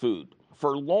perfect food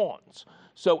for lawns.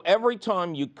 So every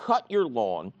time you cut your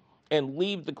lawn and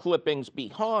leave the clippings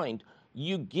behind,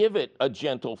 you give it a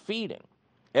gentle feeding.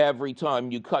 Every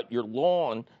time you cut your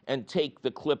lawn and take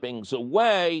the clippings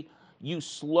away, you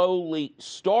slowly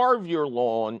starve your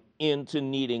lawn into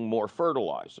needing more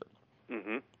fertilizer.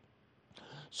 Mm-hmm.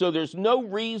 So there's no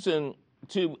reason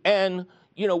to, and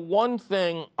you know, one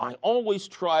thing I always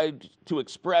tried to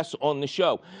express on the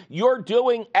show, you're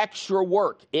doing extra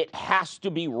work. It has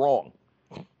to be wrong.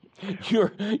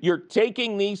 You're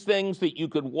taking these things that you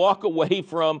could walk away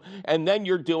from, and then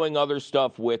you're doing other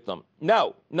stuff with them.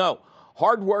 No.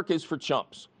 Hard work is for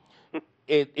chumps.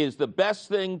 It is the best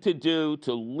thing to do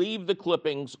to leave the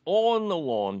clippings on the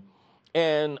lawn,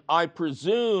 and I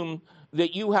presume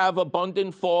that you have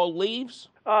abundant fall leaves?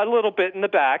 A little bit in the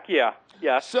back, yeah.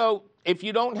 So if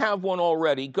you don't have one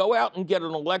already, go out and get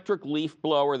an electric leaf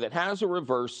blower that has a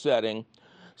reverse setting.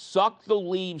 Suck the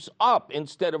leaves up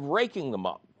instead of raking them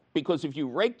up, because if you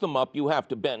rake them up, you have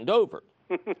to bend over,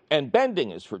 and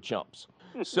bending is for chumps.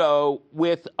 So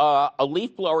with a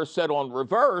leaf blower set on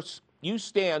reverse, you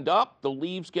stand up, the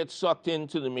leaves get sucked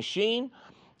into the machine,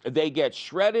 they get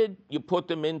shredded, you put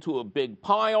them into a big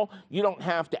pile. You don't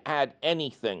have to add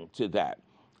anything to that.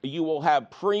 You will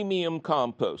have premium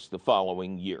compost the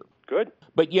following year. Good.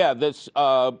 But yeah,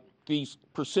 these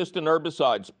persistent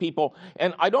herbicides, people,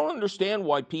 and I don't understand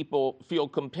why people feel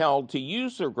compelled to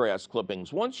use their grass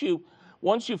clippings. Once you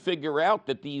figure out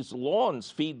that these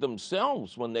lawns feed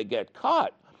themselves when they get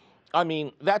cut, I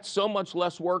mean, that's so much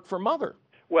less work for Mother.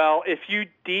 Well, if you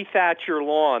dethatch your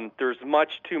lawn, there's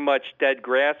much too much dead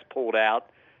grass pulled out.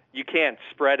 You can't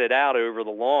spread it out over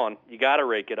the lawn. You got to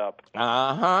rake it up.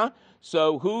 Uh-huh.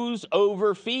 So who's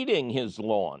overfeeding his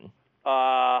lawn?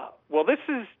 Well, this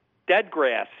is dead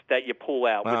grass that you pull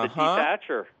out with the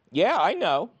dethatcher. Yeah, I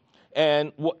know.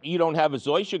 And you don't have a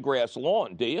zoysia grass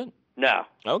lawn, do you? No.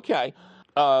 Okay.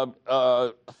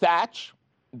 Thatch,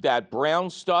 that brown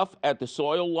stuff at the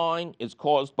soil line, is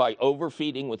caused by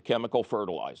overfeeding with chemical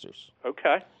fertilizers.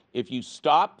 Okay. If you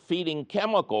stop feeding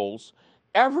chemicals,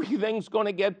 everything's going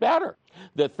to get better.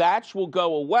 The thatch will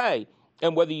go away,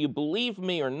 and whether you believe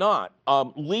me or not,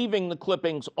 leaving the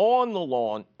clippings on the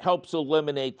lawn helps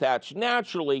eliminate thatch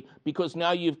naturally, because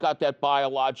now you've got that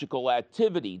biological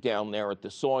activity down there at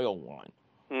the soil line.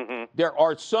 Mm-hmm. There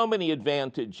are so many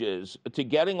advantages to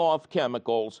getting off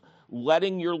chemicals,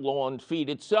 letting your lawn feed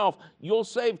itself. You'll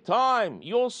save time.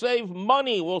 You'll save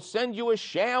money. We'll send you a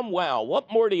ShamWow.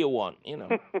 What more do you want? You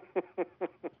know.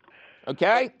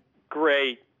 Okay?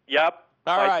 Great. Yep.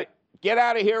 All right. Get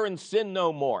out of here and sin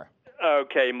no more.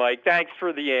 Okay, Mike. Thanks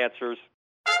for the answers.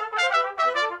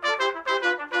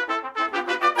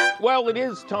 Well, it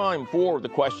is time for the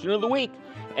question of the week.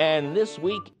 And this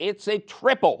week, it's a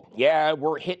triple. Yeah,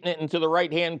 we're hitting it into the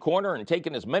right-hand corner and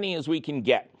taking as many as we can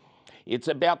get. It's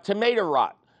about tomato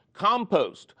rot,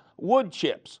 compost, wood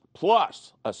chips,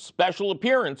 plus a special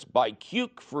appearance by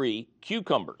Cuke FREE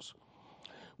Cucumbers.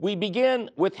 We begin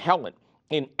with Helen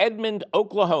in Edmond,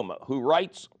 Oklahoma, who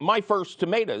writes, my first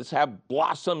tomatoes have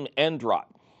blossom end rot.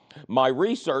 My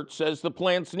research says the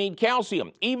plants need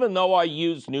calcium, even though I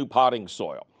use new potting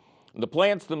soil. The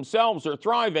plants themselves are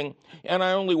thriving, and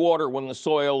I only water when the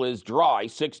soil is dry,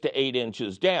 6 to 8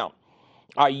 inches down.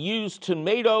 I use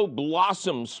tomato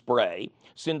blossom spray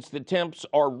since the temps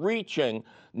are reaching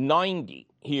 90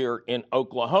 here in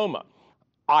Oklahoma.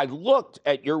 I looked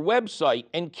at your website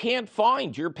and can't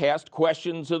find your past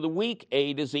questions of the week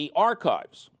A to Z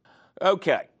archives.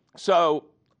 Okay, so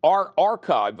our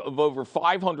archive of over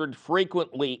 500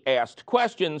 frequently asked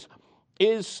questions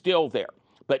is still there.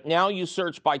 But now you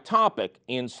search by topic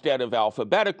instead of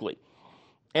alphabetically.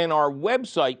 And our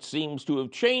website seems to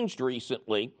have changed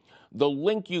recently. The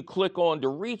link you click on to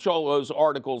reach all those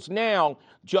articles now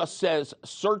just says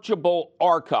searchable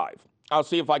archive. I'll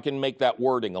see if I can make that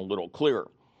wording a little clearer.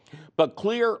 But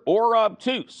clear or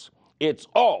obtuse, it's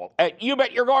all at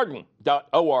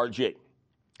youbetyourgarden.org.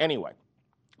 Anyway,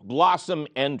 blossom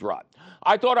end rot.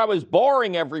 I thought I was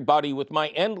boring everybody with my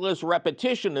endless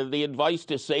repetition of the advice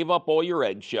to save up all your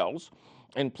eggshells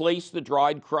and place the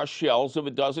dried crushed shells of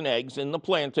a dozen eggs in the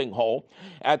planting hole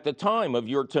at the time of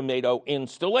your tomato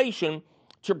installation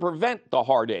to prevent the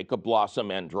heartache of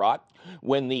blossom end rot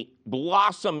when the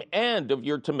blossom end of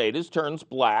your tomatoes turns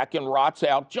black and rots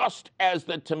out just as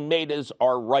the tomatoes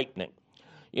are ripening.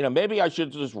 You know, maybe I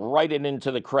should just write it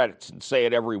into the credits and say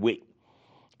it every week.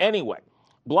 Anyway,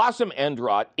 blossom end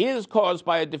rot is caused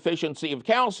by a deficiency of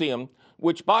calcium,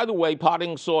 which, by the way,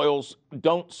 potting soils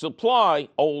don't supply,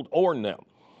 old or new.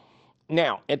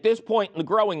 Now, at this point in the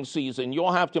growing season,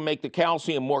 you'll have to make the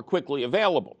calcium more quickly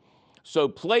available. So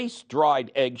place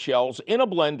dried eggshells in a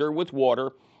blender with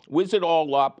water, whiz it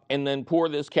all up, and then pour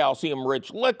this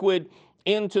calcium-rich liquid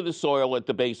into the soil at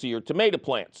the base of your tomato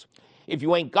plants. If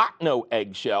you ain't got no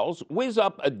eggshells, whiz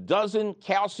up a dozen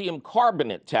calcium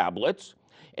carbonate tablets,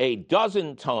 a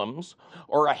dozen Tums,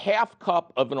 or a half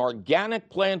cup of an organic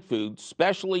plant food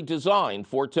specially designed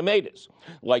for tomatoes,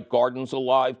 like Gardens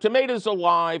Alive Tomatoes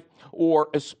Alive or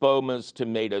Espoma's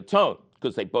Tomato Tone,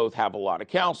 because they both have a lot of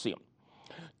calcium.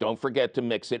 Don't forget to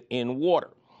mix it in water.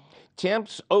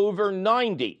 Temps over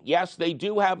 90. Yes, they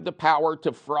do have the power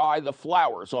to fry the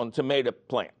flowers on tomato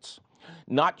plants.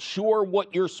 Not sure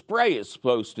what your spray is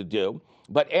supposed to do,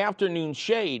 but afternoon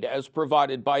shade, as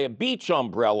provided by a beach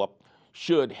umbrella,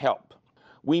 should help.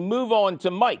 We move on to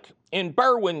Mike in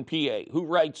Berwyn, PA, who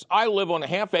writes, I live on a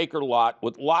half-acre lot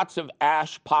with lots of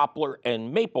ash, poplar,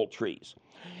 and maple trees.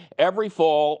 Every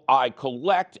fall, I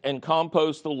collect and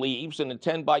compost the leaves in a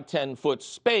 10 by 10 foot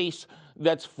space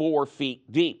that's 4 feet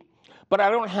deep. But I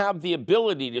don't have the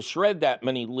ability to shred that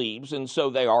many leaves, and so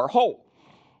they are whole.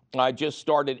 I just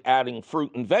started adding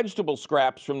fruit and vegetable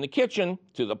scraps from the kitchen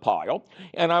to the pile,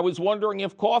 and I was wondering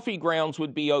if coffee grounds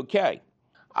would be okay.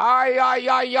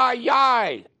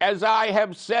 Aye. As I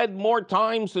have said more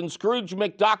times than Scrooge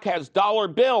McDuck has dollar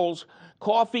bills,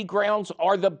 coffee grounds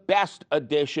are the best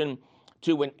addition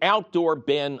to an outdoor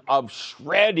bin of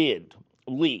shredded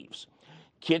leaves.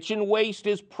 Kitchen waste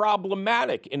is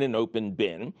problematic in an open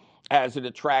bin as it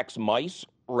attracts mice,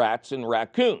 rats, and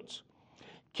raccoons.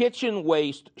 Kitchen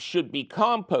waste should be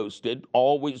composted,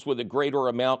 always with a greater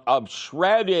amount of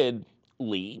shredded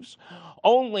leaves,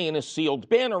 only in a sealed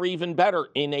bin, or even better,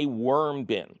 in a worm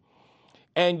bin.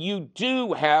 And you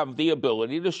do have the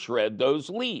ability to shred those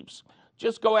leaves.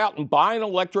 Just go out and buy an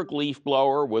electric leaf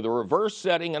blower with a reverse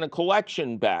setting and a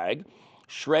collection bag.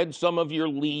 Shred some of your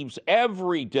leaves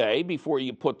every day before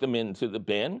you put them into the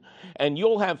bin, and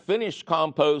you'll have finished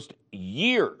compost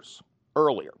years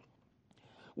earlier.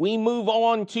 We move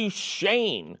on to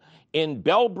Shane in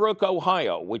Bellbrook,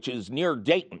 Ohio, which is near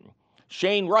Dayton.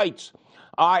 Shane writes,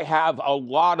 I have a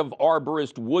lot of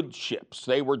arborist wood chips.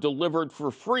 They were delivered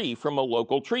for free from a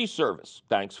local tree service.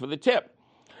 Thanks for the tip.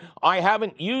 I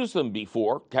haven't used them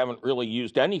before, haven't really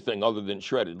used anything other than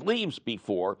shredded leaves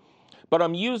before, but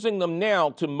I'm using them now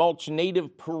to mulch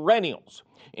native perennials,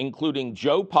 including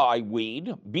Joe Pye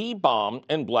weed, bee balm,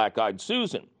 and black-eyed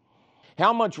Susan.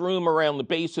 How much room around the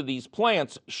base of these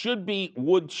plants should be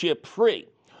wood chip free,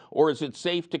 or is it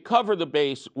safe to cover the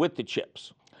base with the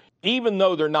chips? Even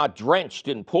though they're not drenched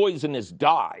in poisonous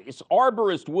dyes,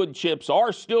 arborist wood chips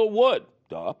are still wood,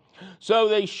 so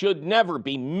they should never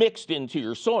be mixed into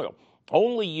your soil,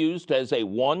 only used as a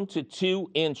 1 to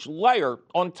 2 inch layer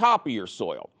on top of your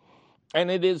soil. And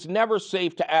it is never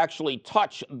safe to actually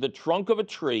touch the trunk of a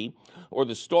tree or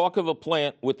the stalk of a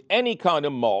plant with any kind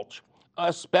of mulch,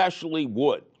 especially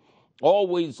wood.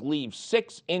 Always leave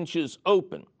 6 inches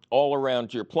open all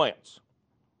around your plants.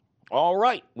 All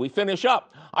right, we finish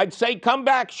up. I'd say come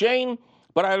back, Shane,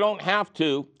 but I don't have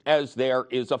to, as there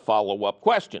is a follow-up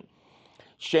question.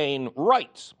 Shane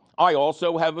writes, I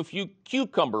also have a few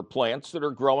cucumber plants that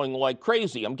are growing like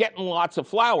crazy. I'm getting lots of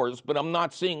flowers, but I'm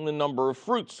not seeing the number of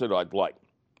fruits that I'd like.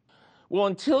 Well,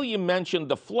 until you mentioned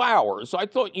the flowers, I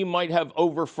thought you might have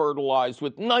over-fertilized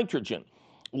with nitrogen,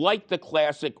 like the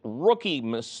classic rookie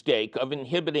mistake of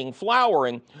inhibiting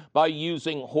flowering by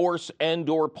using horse and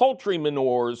or poultry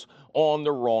manures on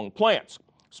the wrong plants,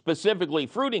 specifically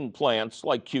fruiting plants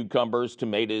like cucumbers,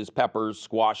 tomatoes, peppers,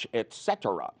 squash,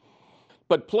 etc.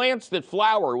 But plants that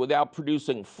flower without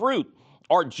producing fruit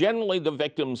are generally the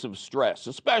victims of stress,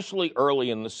 especially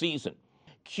early in the season.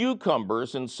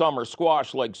 Cucumbers and summer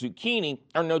squash like zucchini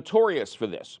are notorious for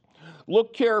this.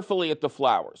 Look carefully at the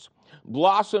flowers.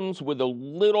 Blossoms with a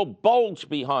little bulge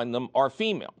behind them are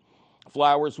female.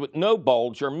 Flowers with no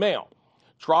bulge are male.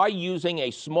 Try using a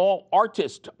small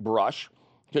artist brush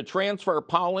to transfer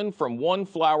pollen from one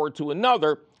flower to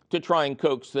another to try and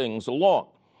coax things along.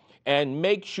 And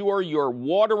make sure your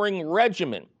watering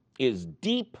regimen is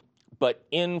deep, but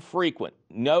infrequent.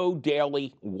 No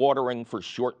daily watering for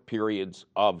short periods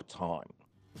of time.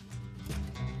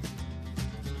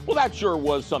 Well, that sure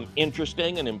was some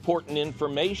interesting and important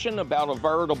information about a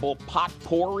veritable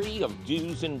potpourri of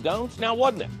do's and don'ts, now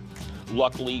wasn't it?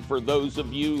 Luckily for those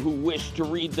of you who wish to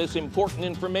read this important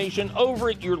information over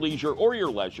at your leisure or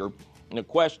your leisure, the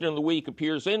question of the week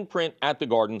appears in print at the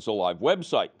Gardens Alive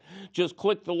website. Just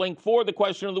click the link for the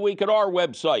question of the week at our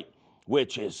website,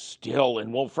 which is still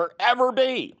and will forever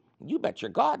be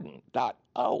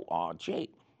YouBetYourGarden.org.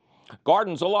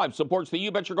 Gardens Alive supports the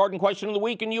You Bet Your Garden question of the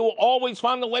week, and you will always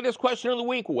find the latest question of the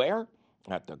week where?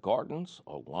 At the Gardens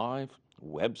Alive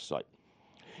website.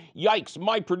 Yikes,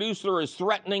 my producer is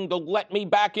threatening to let me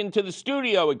back into the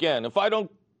studio again if I don't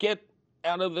get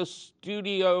out of the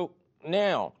studio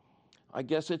now. I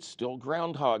guess it's still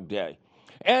Groundhog Day.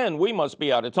 And we must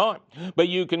be out of time. But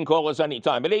you can call us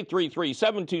anytime at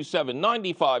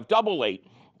 833-727-9588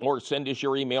 or send us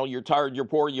your email, you're tired, you're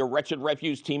poor, you're wretched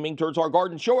refuse teeming towards our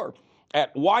garden shore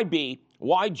at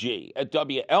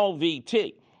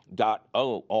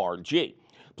YBYG@WLVT.org.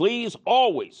 Please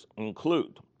always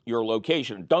include your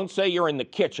location. Don't say you're in the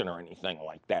kitchen or anything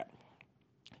like that.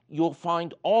 You'll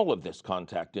find all of this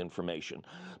contact information,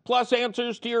 plus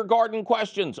answers to your garden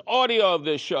questions, audio of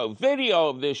this show, video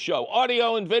of this show,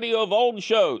 audio and video of old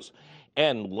shows,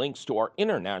 and links to our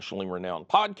internationally renowned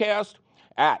podcast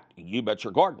at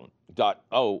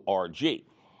YouBetYourGarden.org.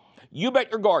 You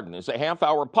Bet Your Garden is a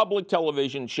half-hour public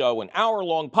television show, an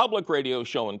hour-long public radio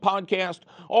show and podcast,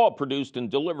 all produced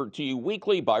and delivered to you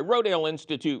weekly by Rodale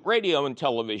Institute Radio and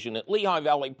Television at Lehigh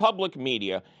Valley Public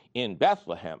Media in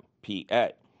Bethlehem,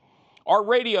 PA. Our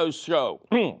radio show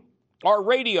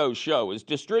is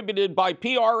distributed by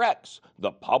PRX,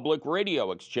 the Public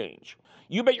Radio Exchange.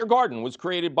 You Bet Your Garden was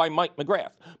created by Mike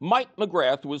McGrath. Mike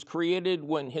McGrath was created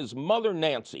when his mother,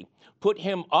 Nancy, put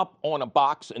him up on a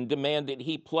box and demanded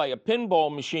he play a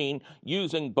pinball machine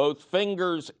using both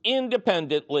fingers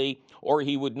independently, or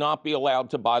he would not be allowed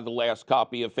to buy the last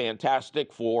copy of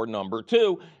Fantastic Four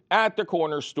 #2 at the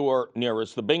corner store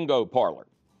nearest the bingo parlor.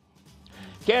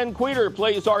 Ken Queter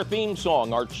plays our theme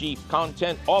song. Our chief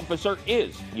content officer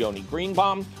is Yoni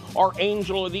Greenbaum. Our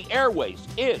angel of the airways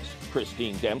is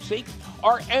Christine Dempsey.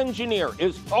 Our engineer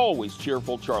is always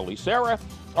cheerful Charlie Sarah.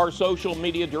 Our social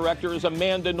media director is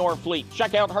Amanda Norfleet.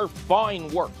 Check out her fine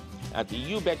work at the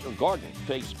You Bet Your Garden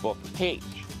Facebook page.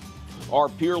 Our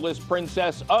peerless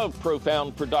princess of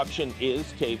profound production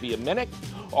is Tavia Minnick.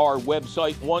 Our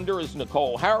website wonder is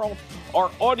Nicole Harrell. Our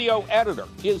audio editor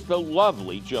is the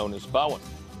lovely Jonas Bowen.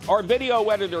 Our video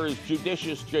editor is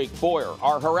Judicious Jake Boyer.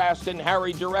 Our harassed and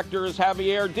harried director is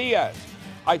Javier Diaz.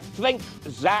 I think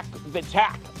Zach the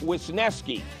Tack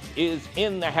Wisniewski is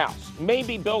in the house.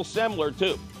 Maybe Bill Semler,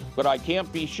 too. But I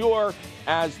can't be sure,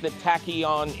 as the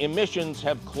tachyon emissions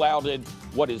have clouded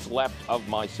what is left of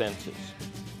my senses.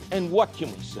 And what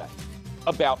can we say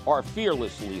about our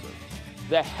fearless leader,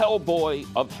 the Hellboy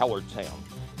of Hellertown,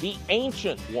 the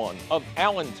Ancient One of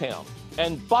Allentown,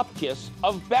 and Bupkis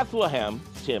of Bethlehem,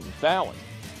 Tim Fallon,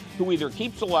 who either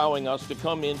keeps allowing us to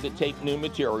come in to tape new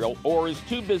material or is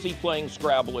too busy playing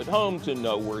Scrabble at home to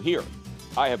know we're here.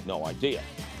 I have no idea.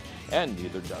 And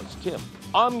neither does Tim.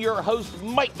 I'm your host,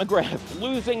 Mike McGrath,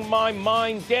 losing my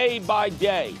mind day by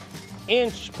day,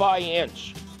 inch by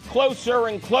inch, closer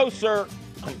and closer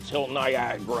until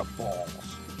Niagara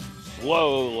Falls.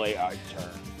 Slowly I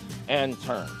turn and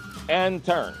turn and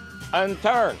turn and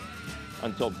turn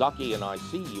until Ducky and I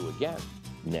see you again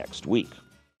next week.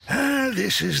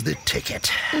 This is the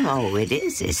ticket. Oh, it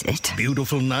is it?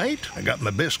 Beautiful night. I got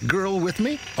my best girl with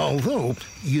me. Although,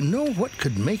 you know what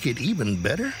could make it even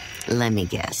better? Let me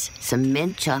guess. Some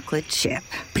mint chocolate chip.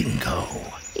 Bingo.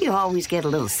 You always get a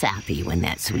little sappy when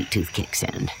that sweet tooth kicks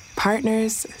in.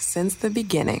 Partners since the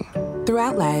beginning.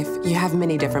 Throughout life, you have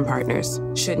many different partners.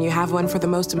 Shouldn't you have one for the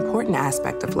most important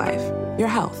aspect of life? Your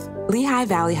health. Lehigh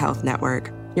Valley Health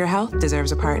Network. Your health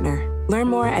deserves a partner. Learn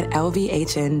more at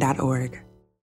lvhn.org.